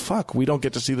about, well, fuck, we don't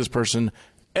get to see this person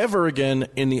ever again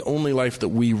in the only life that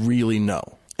we really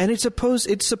know. And it's supposed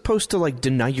to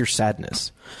deny your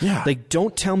sadness. Yeah.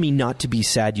 Don't tell me not to be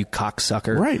sad, you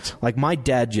cocksucker. Right. My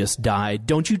dad just died.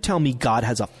 Don't you tell me God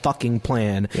has a fucking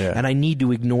plan and I need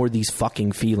to ignore these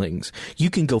fucking feelings.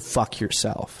 You can go fuck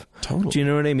yourself. Totally. Do you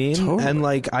know what I mean? Totally. And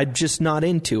I'm just not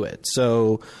into it.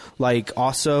 So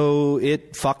also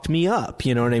it fucked me up.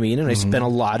 You know what I mean? And I spent a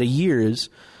lot of years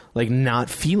not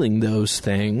feeling those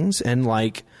things and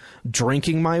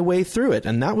drinking my way through it.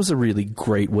 And that was a really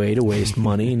great way to waste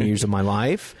money and years of my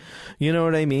life. You know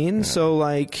what I mean? Yeah. So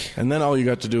and then all you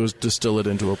got to do is distill it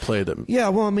into a play that. Yeah,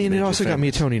 well, I mean, it also got me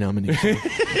a Tony nomination.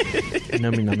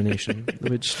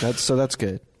 That's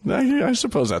good. I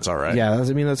suppose that's all right. Yeah,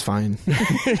 I mean, that's fine.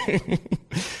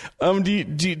 Do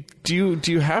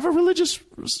you have a religious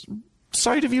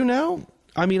side of you now?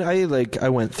 I mean, I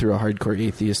went through a hardcore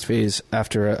atheist phase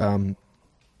after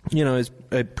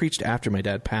I preached after my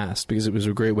dad passed because it was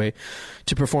a great way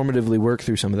to performatively work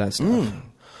through some of that stuff.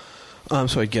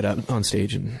 So I'd get up on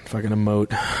stage and fucking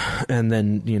emote and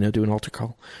then, do an altar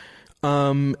call.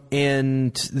 And,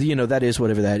 that is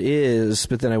whatever that is.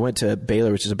 But then I went to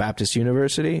Baylor, which is a Baptist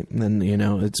university. And then,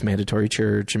 it's mandatory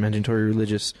church and mandatory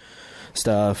religious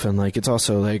stuff. And it's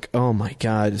also oh my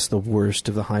God, it's the worst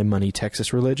of the high money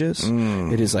Texas religious.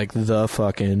 It is the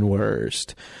fucking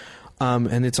worst.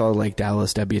 And it's all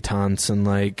Dallas debutantes and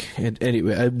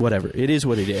anyway, whatever. It is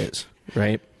what it is,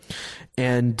 right?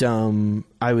 And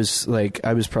I was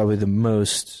probably the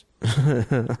most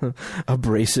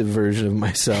abrasive version of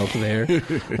myself there.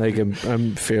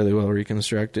 I'm fairly well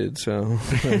reconstructed, so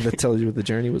that tells you what the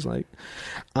journey was like.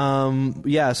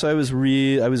 Yeah, so I was a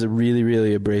really,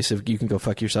 really abrasive, you can go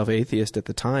fuck yourself atheist at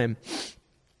the time.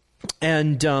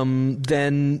 And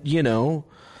then,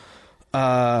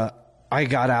 I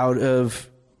got out of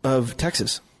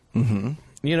Texas. Mm-hmm.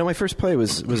 My first play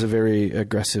was a very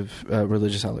aggressive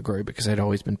religious allegory because I'd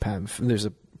always been there's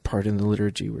a part in the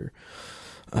liturgy where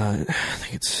I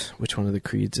think it's, which one of the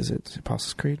creeds is it?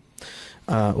 Apostles' Creed?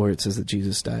 Where it says that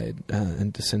Jesus died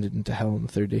and descended into hell, and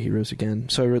the third day he rose again.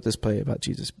 So I wrote this play about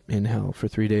Jesus in hell for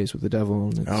 3 days with the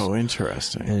devil. And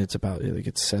interesting. And it's about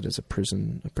it's set as a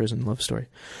prison love story.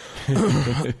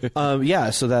 Yeah,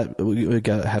 so that we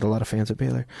had a lot of fans at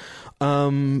Baylor.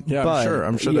 Yeah, but,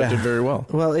 I'm sure that did very well.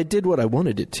 Well, it did what I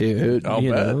wanted it to. I'll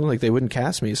bet. They wouldn't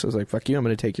cast me, so I was like, "Fuck you, I'm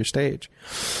going to take your stage."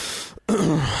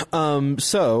 Yeah,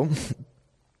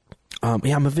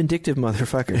 I'm a vindictive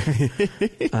motherfucker,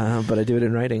 but I do it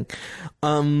in writing.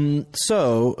 And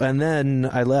then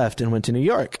I left and went to New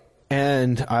York,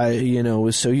 and I,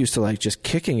 was so used to just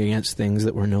kicking against things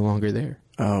that were no longer there.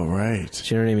 Oh, right.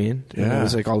 Do you know what I mean? Yeah. And it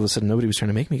was all of a sudden nobody was trying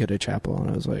to make me go to chapel,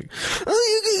 and I was like, "Oh,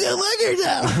 you can get liquor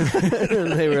now."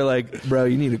 And they were like, "Bro,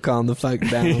 you need to calm the fuck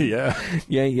down. Yeah,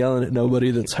 you ain't yelling at nobody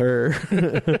that's her."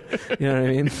 You know what I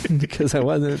mean? Because I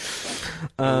wasn't.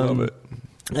 I love it.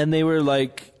 And they were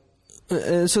like.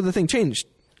 So the thing changed,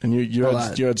 and you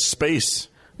had space.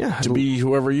 to be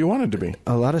whoever you wanted to be.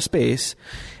 A lot of space.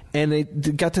 And I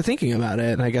got to thinking about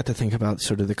it, and I got to think about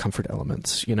sort of the comfort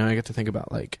elements. You know, I got to think about,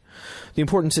 like, the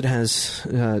importance it has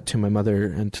to my mother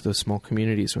and to those small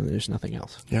communities when there's nothing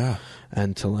else. Yeah.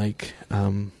 And to, like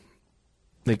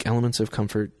elements of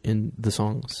comfort in the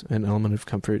songs, an element of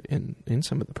comfort in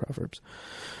some of the proverbs.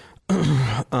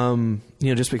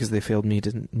 Just because they failed me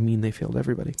didn't mean they failed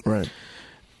everybody. Right.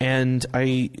 And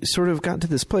I sort of got to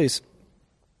this place,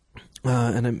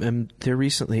 and I'm there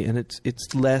recently, and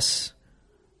it's less...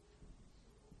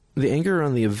 The anger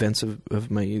on the events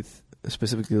of my youth,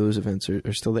 specifically those events,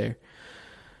 are still there.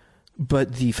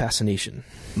 But the fascination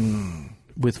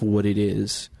with what it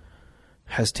is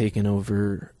has taken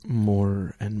over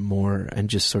more and more, and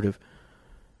just sort of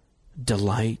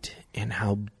delight in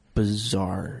how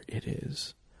bizarre it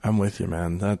is. I'm with you,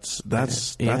 man. That's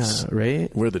right?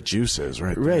 Where the juice is,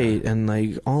 right? Right, and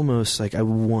like almost like I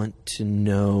want to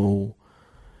know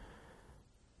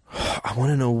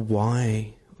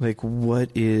why. Like, why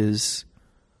is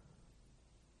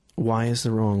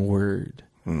the wrong word?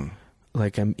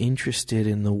 Like, I'm interested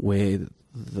in the way that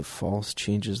the false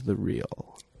changes the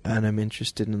real. And I'm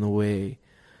interested in the way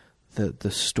that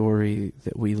the story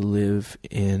that we live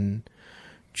in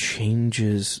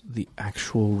changes the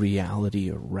actual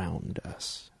reality around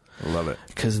us. I love it.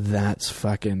 Because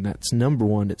that's number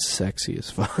one, it's sexy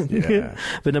as fuck. Yeah.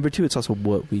 But number two, it's also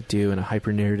what we do in a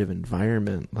hyper-narrative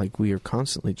environment. Like, we are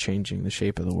constantly changing the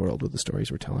shape of the world with the stories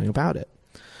we're telling about it.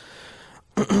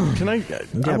 Can I?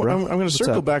 Yeah, bro. I'm going to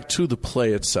circle back to the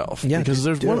play itself. Yeah, because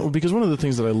one of the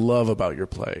things that I love about your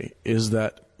play is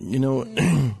that, you know,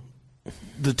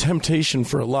 the temptation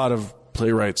for a lot of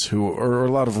playwrights or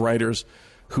a lot of writers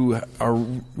who are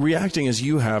reacting as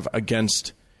you have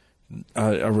against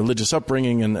a religious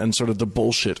upbringing and sort of the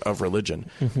bullshit of religion.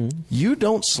 You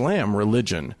don't slam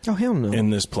religion in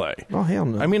this play. Oh, hell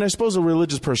no. I mean, I suppose a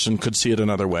religious person could see it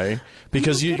another way,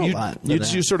 because you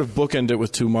sort of bookend it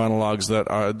with two monologues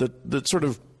that sort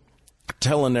of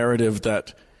tell a narrative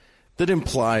that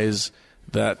implies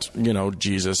that, you know,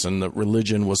 Jesus and the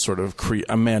religion was sort of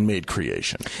a man-made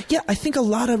creation. Yeah, I think a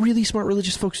lot of really smart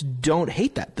religious folks don't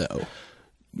hate that, though.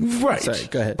 Right. Sorry,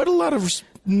 go ahead. But a lot of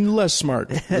less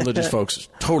smart religious folks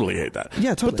totally hate that.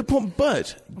 Yeah, totally.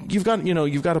 But you've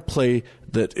got a play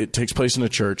that it takes place in a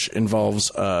church, involves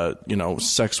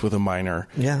sex with a minor.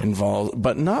 Yeah.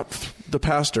 But not the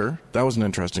pastor. That was an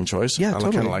interesting choice. Yeah, totally.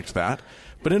 I kind of liked that.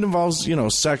 But it involves, you know,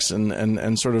 sex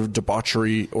and sort of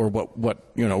debauchery, or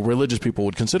what you know religious people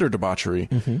would consider debauchery.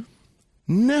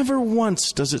 Never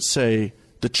once does it say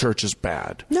the church is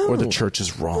bad, or the church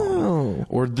is wrong,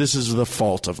 or this is the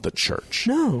fault of the church.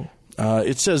 No.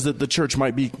 It says that the church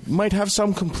might have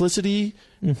some complicity,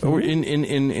 or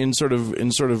in sort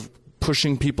of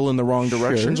pushing people in the wrong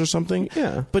directions or something.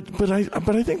 Yeah. But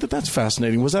I think that's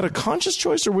fascinating. Was that a conscious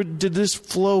choice, or did this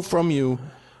flow from you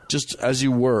just as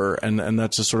you were, and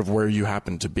that's just sort of where you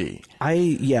happened to be?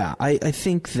 I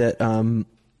think that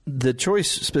the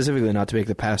choice specifically not to make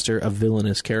the pastor a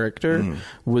villainous character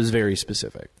was very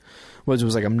specific. Was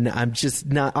like I'm just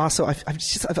not. Also, I've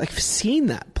seen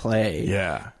that play.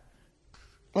 Yeah.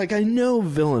 Like, I know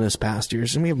villainous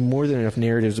pastors, and we have more than enough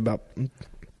narratives about,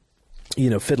 you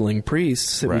know, fiddling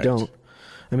priests that we don't.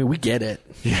 I mean, we get it.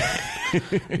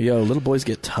 Yo, little boys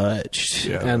get touched,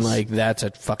 and like that's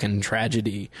a fucking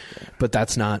tragedy. But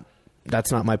that's not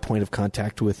my point of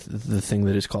contact with the thing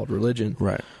that is called religion.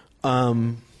 Right.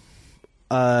 I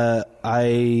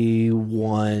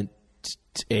want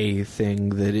a thing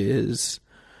that is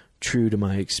true to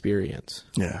my experience.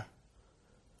 Yeah.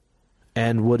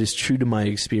 And what is true to my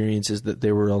experience is that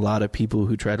there were a lot of people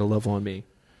who tried to love on me.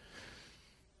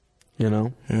 You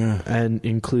know? Yeah. And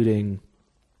including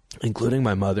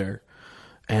my mother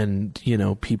and, you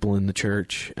know, people in the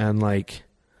church. And like,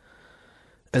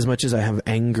 as much as I have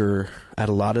anger at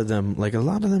a lot of them, like a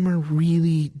lot of them are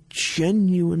really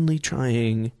genuinely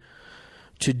trying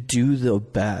to do the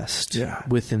best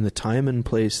within the time and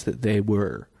place that they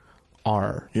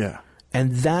are. Yeah.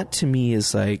 And that to me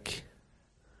is like,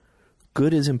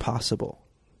 good is impossible.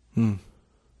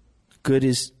 Good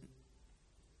is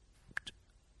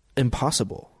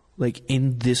impossible. Like,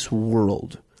 in this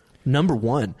world, number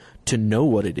one, to know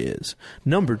what it is.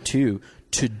 Number two,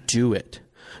 to do it.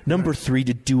 Number three,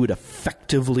 to do it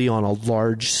effectively on a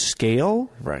large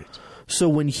scale. Right. So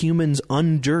when humans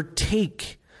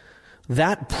undertake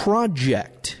that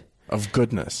project of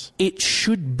goodness, it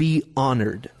should be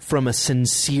honored from a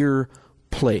sincere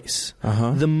place.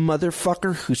 The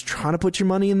motherfucker who's trying to put your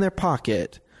money in their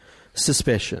pocket,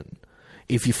 suspicion.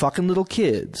 If you fucking little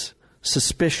kids,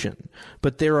 suspicion.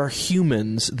 But there are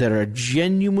humans that are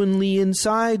genuinely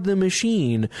inside the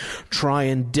machine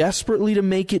trying desperately to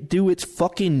make it do its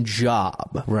fucking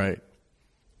job. Right.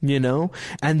 You know?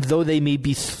 And though they may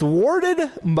be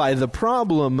thwarted by the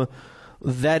problem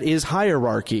that is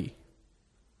hierarchy,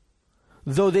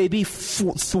 though they be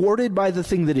thwarted by the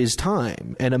thing that is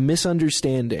time and a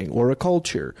misunderstanding or a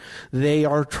culture, they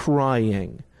are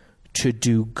trying to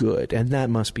do good. And that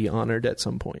must be honored at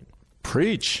some point.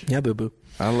 Preach. Yeah, boo-boo.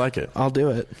 I like it. I'll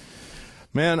do it.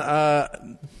 Man,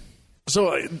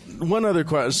 so one other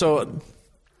question. So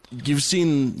you've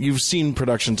seen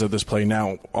productions of this play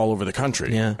now all over the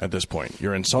country at this point.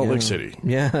 You're in Salt Lake City.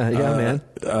 Yeah, man.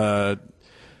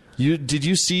 Did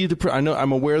you see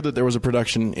I'm aware that there was a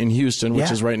production in Houston,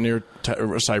 which is right near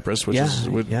Cypress, which is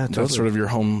totally. That's sort of your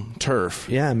home turf.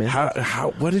 Yeah, man.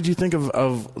 What did you think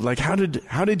of like how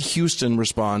did Houston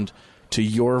respond to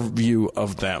your view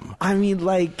of them? I mean,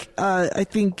 like, I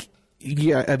think,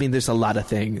 I mean, there's a lot of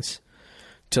things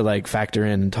to like factor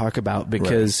in and talk about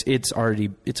because it's a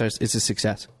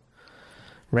success,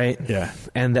 right? Yeah,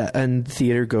 and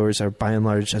theater goers are by and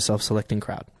large a self-selecting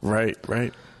crowd. Right.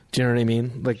 Do you know what I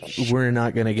mean? Like, we're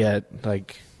not gonna get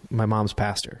like my mom's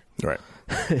pastor. Right.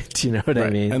 Do you know what I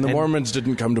mean? And the Mormons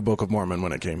didn't come to Book of Mormon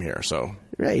when it came here, so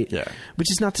right. Yeah. Which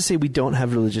is not to say we don't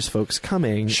have religious folks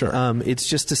coming. Sure. It's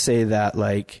just to say that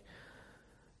like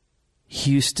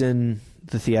Houston,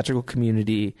 the theatrical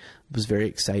community was very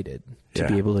excited to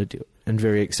be able to do it, and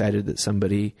very excited that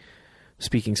somebody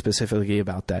speaking specifically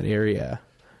about that area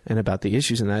and about the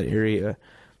issues in that area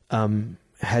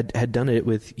had done it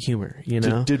with humor, you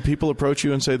know. Did people approach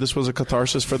you and say this was a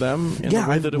catharsis for them? There's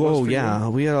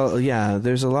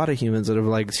a lot of humans that have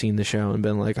like seen the show and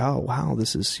been like, oh wow,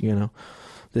 this is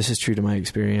true to my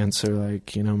experience, or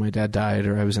like, you know, my dad died,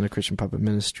 or I was in a Christian puppet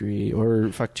ministry,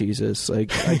 or fuck Jesus.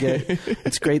 Like, I get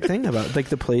it's a great thing about like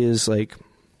the play is like,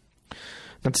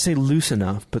 not to say loose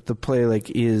enough, but the play like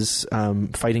is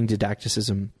fighting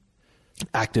didacticism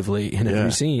actively in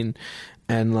every scene.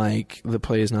 And like the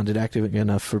play is not didactic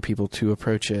enough for people to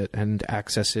approach it and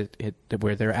access it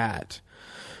where they're at.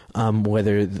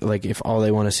 Whether like if all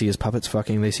they want to see is puppets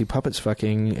fucking, they see puppets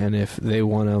fucking, and if they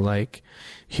want to like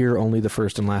hear only the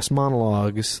first and last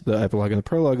monologues, the epilogue and the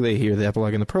prologue, they hear the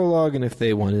epilogue and the prologue, and if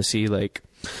they want to see like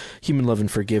human love and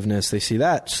forgiveness, they see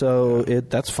that. So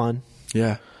that's fun.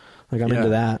 Yeah, like I'm into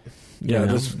that. Yeah,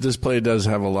 this play does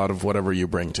have a lot of whatever you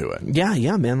bring to it.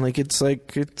 Yeah, man. Like it's a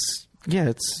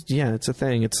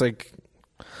thing. It's like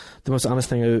the most honest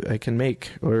thing I can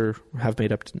make or have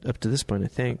made up to this point, I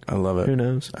think. I love it. Who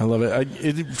knows? I love it.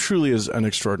 It truly is an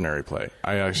extraordinary play.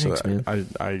 Thanks, man.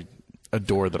 I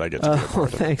adore that I get to be a part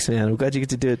of it. Thanks, man. I'm glad you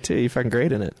get to do it too. You're fucking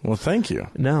great in it. Well, thank you.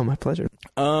 No, my pleasure.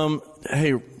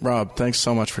 Hey, Rob, thanks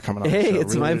so much for coming on the show.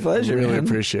 It's my pleasure, Really man.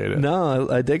 appreciate it. No,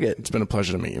 I dig it. It's been a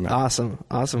pleasure to meet you, man. Awesome,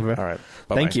 bro. All right.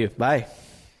 Bye-bye. Thank you. Bye.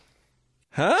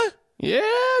 Huh? Yeah,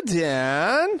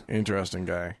 Dan. Interesting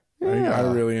guy. Yeah. I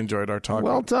really enjoyed our talk.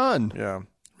 Well done. Yeah,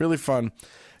 really fun.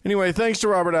 Anyway, thanks to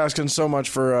Robert Askins so much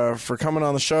for coming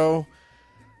on the show.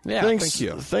 Yeah, thank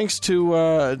you. Thanks to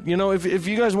if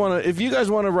you guys want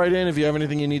to write in, if you have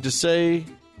anything you need to say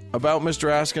about Mr.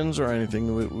 Askins or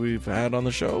anything we've had on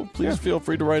the show, please feel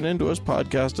free to write into us,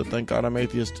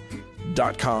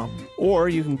 podcast@thankgodimatheist.com. Or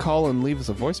you can call and leave us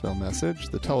a voicemail message.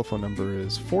 The telephone number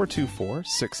is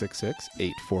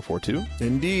 424-666-8442.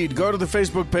 Indeed. Go to the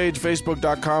Facebook page,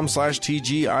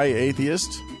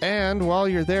 facebook.com/TGIAtheist. And while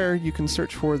you're there, you can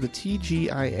search for the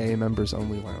TGIA Members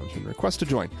Only Lounge and request to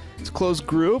join. It's a closed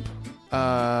group,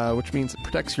 which means it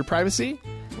protects your privacy.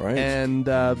 Right. And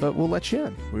but we'll let you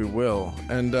in. We will.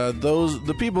 And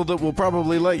the people that will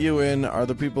probably let you in are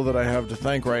the people that I have to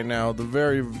thank right now. The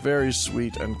very, very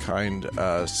sweet and kind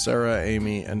Sarah,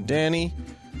 Amy, and Danny.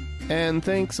 And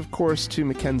thanks, of course, to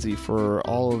Mackenzie for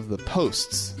all of the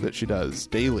posts that she does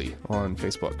daily on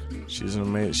Facebook. She's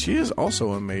amazing. She is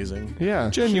also amazing. Yeah,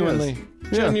 genuinely,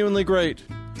 genuinely great.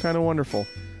 Kind of wonderful.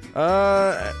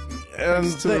 And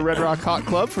to the Red Rock Hot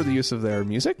Club for the use of their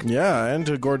music. Yeah, and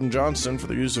to Gordon Johnston for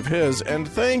the use of his. And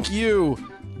thank you,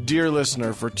 dear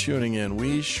listener, for tuning in.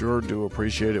 We sure do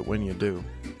appreciate it when you do.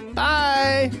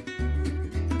 Bye!